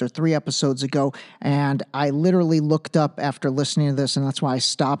 episodes or 3 episodes ago, and I literally looked up after listening to this, and that's why I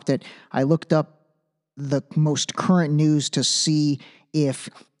stopped it. I looked up the most current news to see if,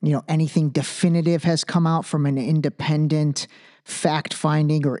 anything definitive has come out from an independent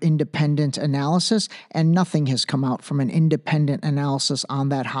fact-finding or independent analysis, and nothing has come out from an independent analysis on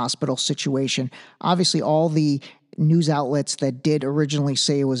that hospital situation. Obviously, all the news outlets that did originally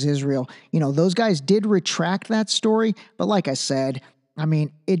say it was Israel, those guys did retract that story, but like I said,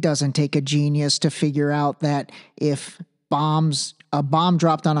 it doesn't take a genius to figure out that if a bomb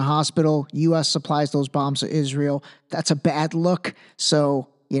dropped on a hospital, U.S. supplies those bombs to Israel, that's a bad look. So,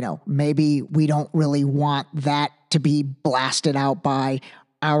 maybe we don't really want that to be blasted out by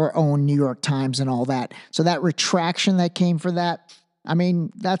our own New York Times and all that. So that retraction that came for that,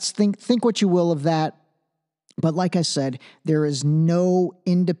 that's think what you will of that. But like I said, there is no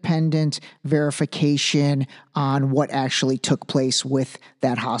independent verification on what actually took place with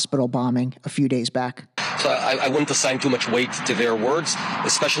that hospital bombing a few days back. I wouldn't assign too much weight to their words,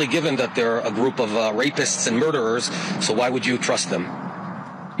 especially given that they're a group of rapists and murderers. So why would you trust them?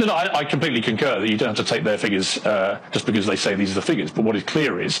 No, I completely concur that you don't have to take their figures just because they say these are the figures. But what is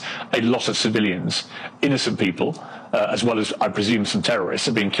clear is a lot of civilians, innocent people, as well as, I presume, some terrorists,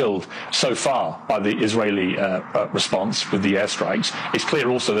 have been killed so far by the Israeli response with the airstrikes. It's clear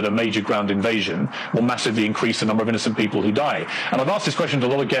also that a major ground invasion will massively increase the number of innocent people who die. And I've asked this question to a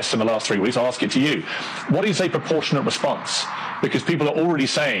lot of guests in the last 3 weeks. I'll ask it to you. What is a proportionate response? Because people are already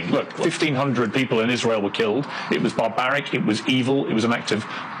saying, look, 1,500 people in Israel were killed. It was barbaric. It was evil. It was an act of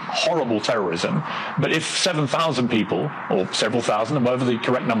horrible terrorism. But if 7,000 people, or several thousand, whatever the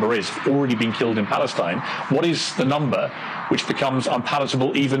correct number is, have already been killed in Palestine, what is the number which becomes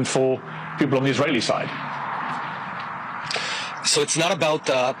unpalatable even for people on the Israeli side? So it's not about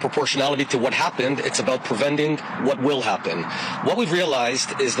proportionality to what happened. It's about preventing what will happen. What we've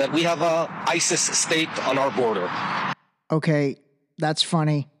realized is that we have a ISIS state on our border. Okay, that's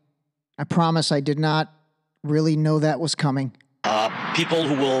funny. I promise I did not really know that was coming. People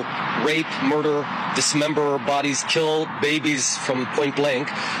who will rape, murder, dismember bodies, kill babies from point blank.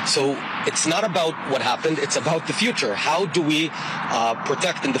 So it's not about what happened. It's about the future. How do we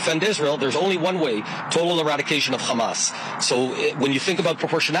protect and defend Israel? There's only one way: total eradication of Hamas. So when you think about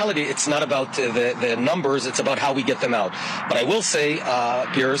proportionality, it's not about the numbers. It's about how we get them out. But I will say,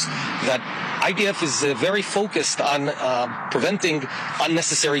 Piers, that IDF is very focused on preventing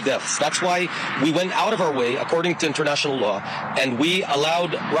unnecessary deaths. That's why we went out of our way, according to international law, and we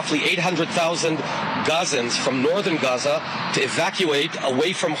allowed roughly 800,000 Gazans from northern Gaza to evacuate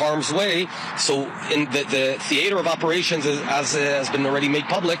away from harm's way. So in the theater of operations, as has been already made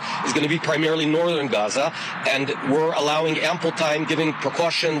public, is going to be primarily northern Gaza, and we're allowing ample time, giving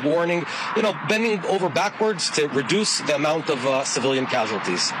precaution, warning, bending over backwards to reduce the amount of civilian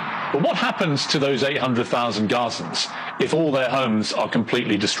casualties. But what happens to those 800,000 Gazans if all their homes are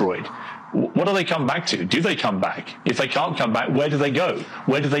completely destroyed? What do they come back to? Do they come back? If they can't come back, where do they go?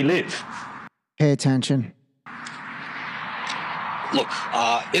 Where do they live? Pay attention. Look,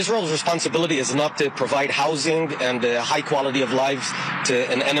 Israel's responsibility is not to provide housing and high quality of lives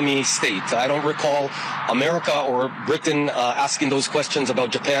to an enemy state. I don't recall America or Britain asking those questions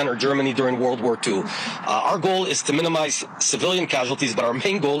about Japan or Germany during World War II. Our goal is to minimize civilian casualties, but our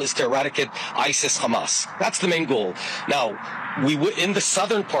main goal is to eradicate ISIS, Hamas. That's the main goal. Now, in the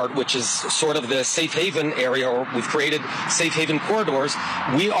southern part, which is sort of the safe haven area, or we've created safe haven corridors,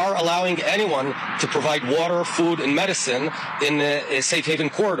 we are allowing anyone to provide water, food, and medicine in the safe haven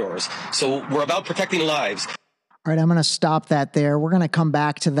corridors. So we're about protecting lives. All right, I'm going to stop that there. We're going to come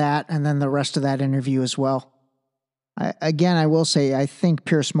back to that and then the rest of that interview as well. I will say, I think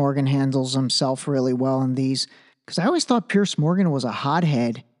Piers Morgan handles himself really well in these, because I always thought Piers Morgan was a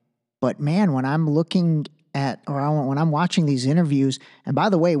hothead. But man, when I'm looking at, when I'm watching these interviews, and by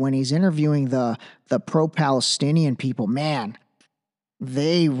the way, when he's interviewing the pro-Palestinian people, man,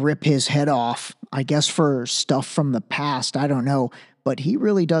 they rip his head off, I guess for stuff from the past. I don't know, but he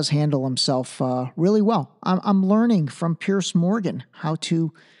really does handle himself really well. I'm learning from Piers Morgan how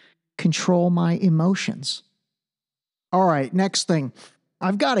to control my emotions. All right, next thing.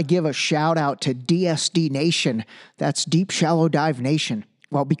 I've got to give a shout out to DSD Nation. That's Deep Shallow Dive Nation.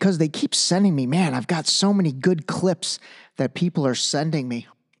 Well, because they keep sending me, man, I've got so many good clips that people are sending me.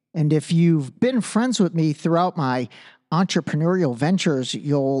 And if you've been friends with me throughout my entrepreneurial ventures,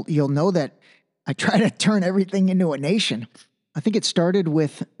 you'll know that I try to turn everything into a nation. I think it started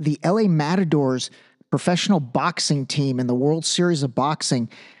with the LA Matadors professional boxing team in the World Series of Boxing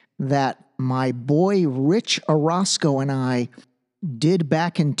that my boy Rich Orozco and I did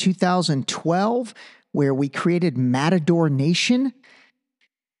back in 2012, where we created Matador Nation.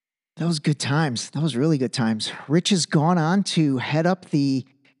 That was good times. That was really good times. Rich has gone on to head up the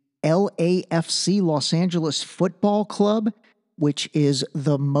LAFC, Los Angeles Football Club, which is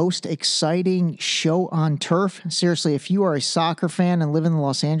the most exciting show on turf. Seriously, if you are a soccer fan and live in the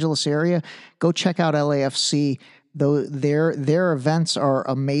Los Angeles area, go check out LAFC. Though their events are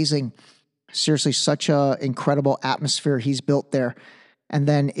amazing. Seriously, such an incredible atmosphere he's built there. And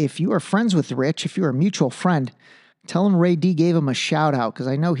then if you are friends with Rich, if you're a mutual friend, tell him Ray D gave him a shout out, because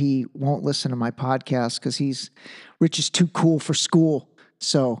I know he won't listen to my podcast because Rich is too cool for school.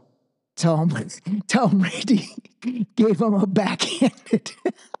 So tell him Ray D gave him a backhanded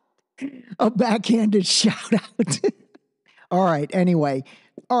shout out. All right. Anyway.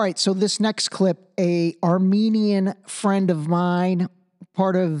 All right. So this next clip, a Armenian friend of mine,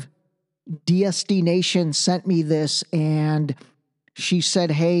 part of DSD Nation, sent me this, and she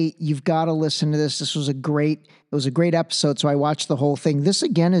said, "Hey, you've got to listen to this. It was a great episode." So I watched the whole thing. This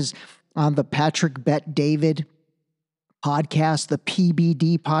again is on the Patrick Bet David podcast, the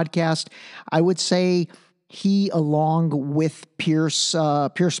PBD podcast. I would say he, along with Pierce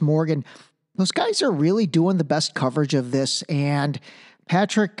Morgan, those guys are really doing the best coverage of this. And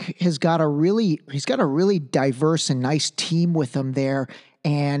Patrick he's got a really diverse and nice team with him there.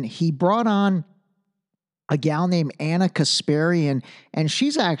 And he brought on a gal named Anna Kasparian, and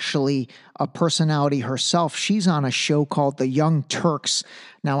she's actually a personality herself. She's on a show called The Young Turks.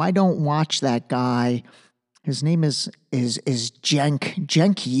 Now, I don't watch that guy. His name is Cenk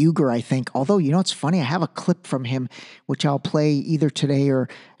Uygur, I think. Although, you know, it's funny. I have a clip from him, which I'll play either today or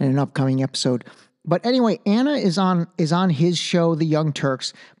in an upcoming episode. But anyway, Anna is on his show, The Young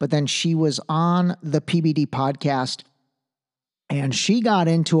Turks, but then she was on the PBD podcast. And she got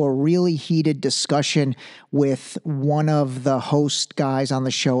into a really heated discussion with one of the host guys on the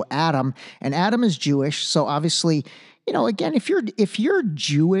show, Adam. And Adam is Jewish. So obviously, you know, again, if you're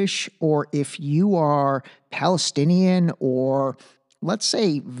Jewish or if you are Palestinian or let's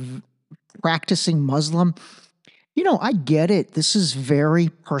say practicing Muslim, you know, I get it. This is very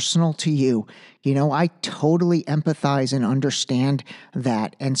personal to you. You know, I totally empathize and understand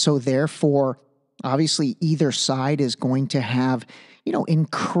that. And so therefore, obviously, either side is going to have, you know,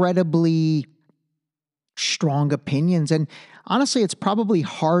 incredibly strong opinions. And honestly, it's probably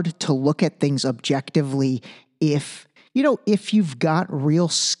hard to look at things objectively if you've got real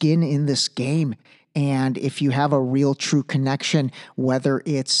skin in this game and if you have a real true connection, whether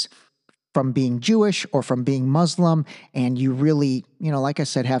it's from being Jewish or from being Muslim, and you really, you know, like I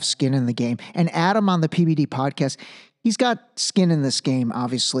said, have skin in the game. And Adam on the PBD podcast, he's got skin in this game,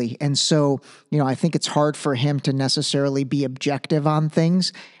 obviously. And so, you know, I think it's hard for him to necessarily be objective on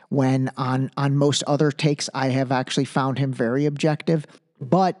things when on most other takes, I have actually found him very objective.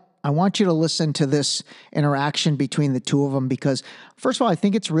 But I want you to listen to this interaction between the two of them because, first of all, I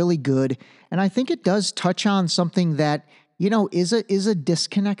think it's really good. And I think it does touch on something that, you know, is a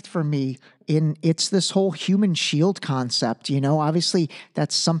disconnect for me it's this whole human shield concept. You know, obviously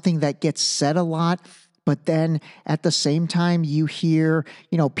that's something that gets said a lot. But then at the same time, you hear,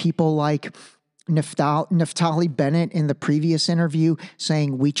 you know, people like Naftali Bennett in the previous interview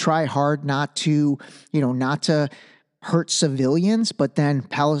saying we try hard not to hurt civilians, but then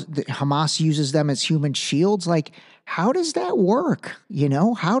Hamas uses them as human shields. Like, how does that work? You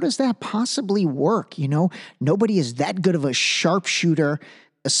know, how does that possibly work? You know, nobody is that good of a sharpshooter,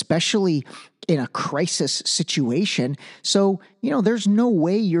 especially in a crisis situation. So, you know, there's no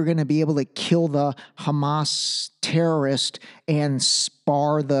way you're going to be able to kill the Hamas terrorist and save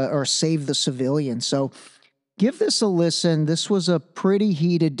the civilian. So give this a listen. This was a pretty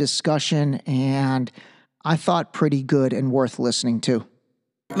heated discussion and I thought pretty good and worth listening to.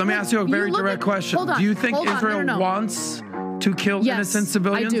 Let me ask you a very direct question. Do you think Israel wants to kill innocent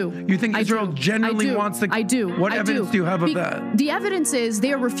civilians? I do. You think Israel genuinely wants to? I do. What evidence do you have of that? The evidence is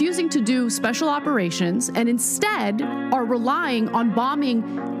they are refusing to do special operations and instead are relying on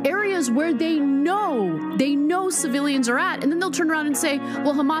bombing areas where they know civilians are at, and then they'll turn around and say,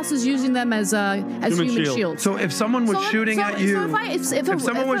 "Well, Hamas is using them as human shields." So if someone was shooting at you, you don't have kids,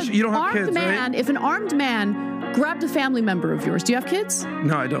 right? If an armed man grabbed a family member of yours. Do you have kids?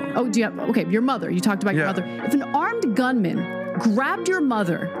 No, I don't. Oh, do you have? Okay, your mother. You talked about your mother. If an armed gunman grabbed your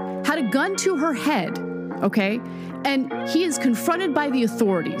mother, had a gun to her head, okay, and he is confronted by the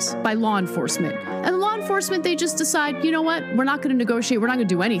authorities, by law enforcement, and law enforcement, they just decide, you know what? We're not going to negotiate. We're not going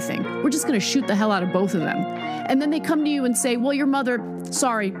to do anything. We're just going to shoot the hell out of both of them. And then they come to you and say, well, your mother,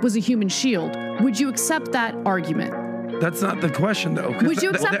 was a human shield. Would you accept that argument? That's not the question, though. Would you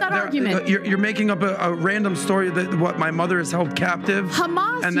accept that argument? You're making up a random story that my mother is held captive.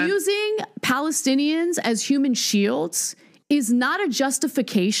 Hamas using Palestinians as human shields is not a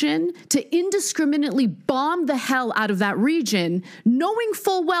justification to indiscriminately bomb the hell out of that region, knowing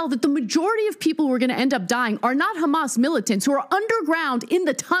full well that the majority of people who are going to end up dying are not Hamas militants who are underground in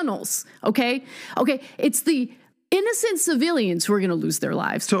the tunnels, okay? Okay, it's the innocent civilians who are going to lose their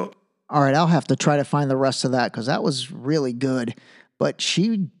lives. So, all right, I'll have to try to find the rest of that because that was really good. But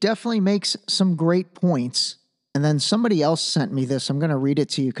she definitely makes some great points. And then somebody else sent me this. I'm going to read it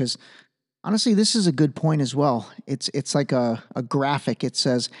to you because honestly, this is a good point as well. It's like a graphic. It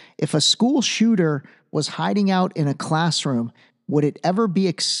says, if a school shooter was hiding out in a classroom, would it ever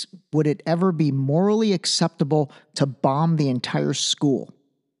be morally acceptable to bomb the entire school?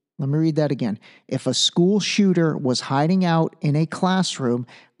 Let me read that again. If a school shooter was hiding out in a classroom,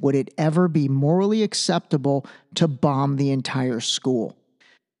 would it ever be morally acceptable to bomb the entire school?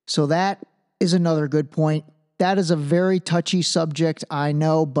 So that is another good point. That is a very touchy subject, I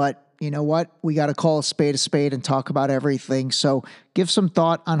know, but you know what? We got to call a spade and talk about everything. So give some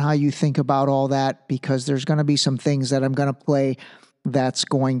thought on how you think about all that, because there's going to be some things that I'm going to play that's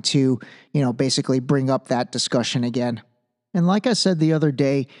going to, basically bring up that discussion again. And like I said the other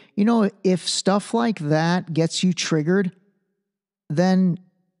day, if stuff like that gets you triggered, then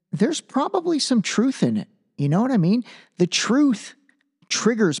there's probably some truth in it. You know what I mean? The truth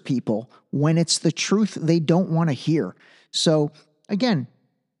triggers people when it's the truth they don't want to hear. So again,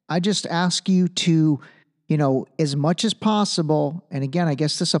 I just ask you to, as much as possible, and again, I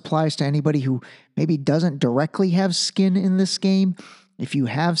guess this applies to anybody who maybe doesn't directly have skin in this game. If you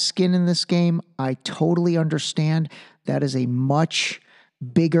have skin in this game, I totally understand. That is a much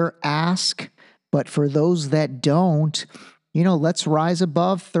bigger ask. But for those that don't, let's rise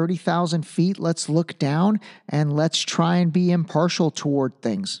above 30,000 feet. Let's look down and let's try and be impartial toward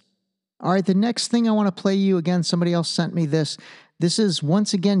things. All right, the next thing I want to play you again, somebody else sent me this. This is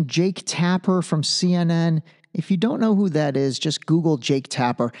once again Jake Tapper from CNN. If you don't know who that is, just Google Jake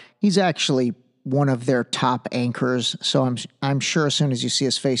Tapper. He's actually one of their top anchors, so I'm sure as soon as you see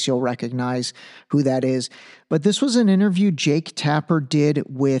his face, you'll recognize who that is. But this was an interview Jake Tapper did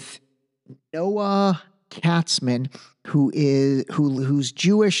with Noah Katzman, who's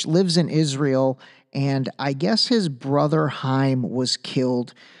Jewish, lives in Israel, and I guess his brother Chaim was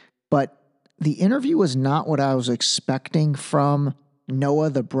killed. But the interview was not what I was expecting from Noah,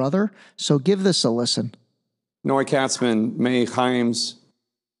 the brother. So give this a listen. Noah Katzman, may Chaim's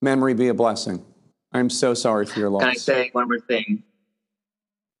memory be a blessing. I'm so sorry for your loss. Can I say one more thing?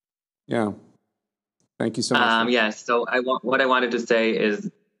 Yeah. Thank you so much. Yes. So what I wanted to say is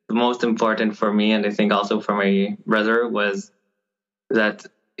the most important for me, and I think also for my brother, was that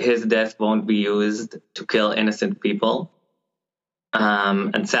his death won't be used to kill innocent people.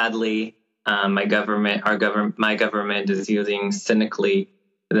 And sadly, my government is using cynically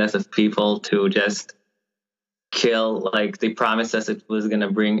the death of people to just kill. Like they promised us it's going to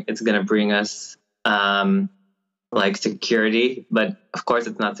bring us security, but of course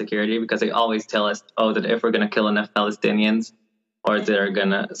it's not security, because they always tell us, that if we're going to kill enough Palestinians,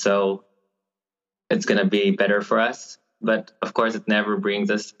 so it's going to be better for us. But of course it never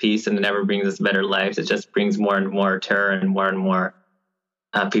brings us peace, and it never brings us better lives. It just brings more and more terror and more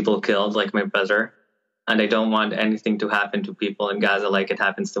people killed, like my brother. And I don't want anything to happen to people in Gaza like it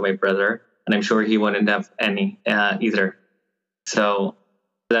happens to my brother. And I'm sure he wouldn't have any either. So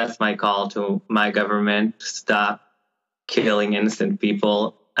that's my call to my government: stop killing innocent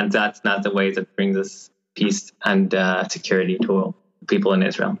people. And that's not the way that brings us peace and security to people in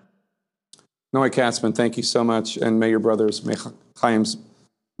Israel. Noah Katzman, thank you so much. And may your brothers, may Chaim's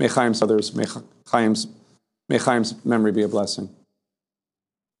memory be a blessing.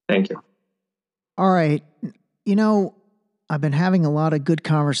 Thank you. All right. I've been having a lot of good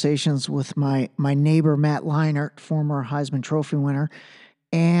conversations with my neighbor, Matt Leinart, former Heisman Trophy winner.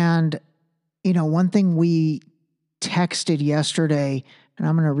 And, one thing we texted yesterday, and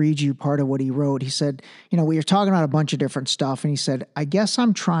I'm going to read you part of what he wrote. He said, we were talking about a bunch of different stuff, and he said, I guess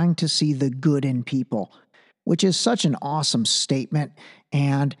I'm trying to see the good in people, which is such an awesome statement.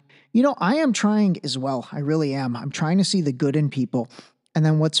 And, I am trying as well. I really am. I'm trying to see the good in people. And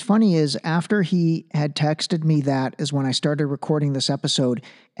then what's funny is after he had texted me that is when I started recording this episode.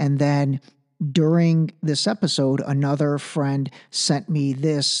 And then during this episode, another friend sent me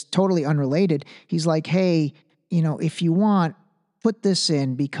this totally unrelated. He's like, hey, if you want, put this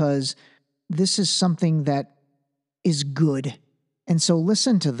in because this is something that is good. And so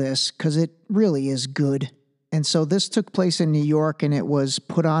listen to this because it really is good. And so this took place in New York, and it was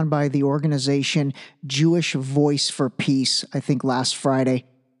put on by the organization Jewish Voice for Peace, I think last Friday.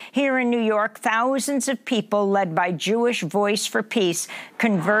 Here in New York, thousands of people led by Jewish Voice for Peace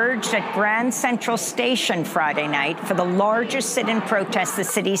converged at Grand Central Station Friday night for the largest sit-in protest the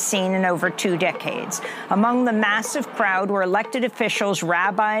city's seen in over 2 decades. Among the massive crowd were elected officials,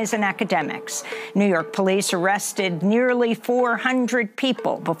 rabbis, and academics. New York police arrested nearly 400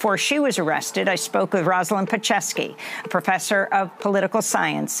 people. Before she was arrested, I spoke with Rosalind Paczewski, a professor of political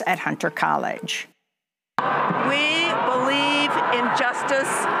science at Hunter College. We believe in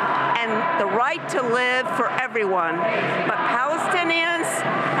justice and the right to live for everyone. But Palestinians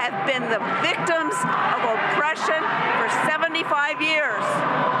have been the victims of oppression for 75 years,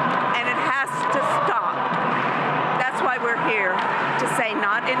 and it has to stop. That's why we're here, to say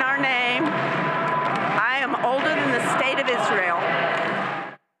not in our name. I am older than the state of Israel.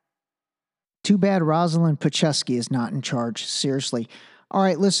 Too bad Rosalind Paczewski is not in charge, seriously. All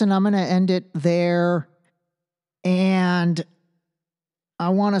right, listen, I'm going to end it there. And I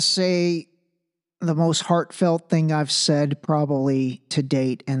want to say the most heartfelt thing I've said probably to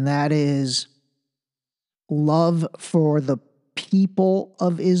date, and that is love for the people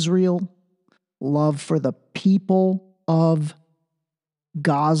of Israel, love for the people of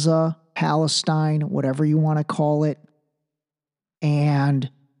Gaza, Palestine, whatever you want to call it. And,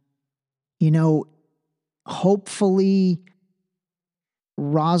 hopefully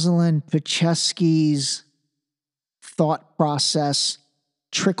Rosalind Paczewski's thought process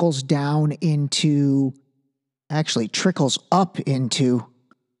trickles up into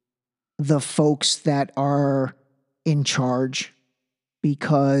the folks that are in charge,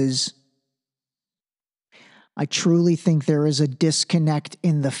 because I truly think there is a disconnect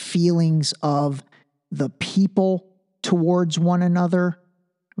in the feelings of the people towards one another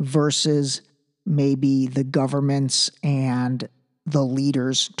versus maybe the governments and the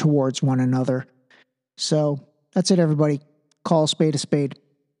leaders towards one another. So that's it, everybody. Call a spade a spade.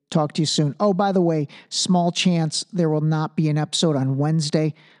 Talk to you soon. Oh, by the way, small chance there will not be an episode on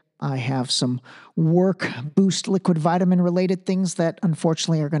Wednesday. I have some work Boost liquid vitamin related things that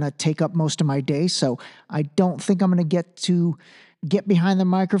unfortunately are going to take up most of my day. So I don't think I'm going to get behind the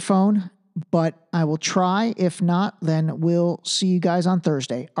microphone, but I will try. If not, then we'll see you guys on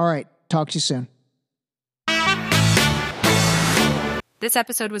Thursday. All right. Talk to you soon. This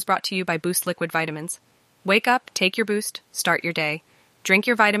episode was brought to you by Boost Liquid Vitamins. Wake up, take your Boost, start your day. Drink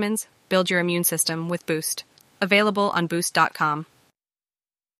your vitamins, build your immune system with Boost. Available on Boost.com.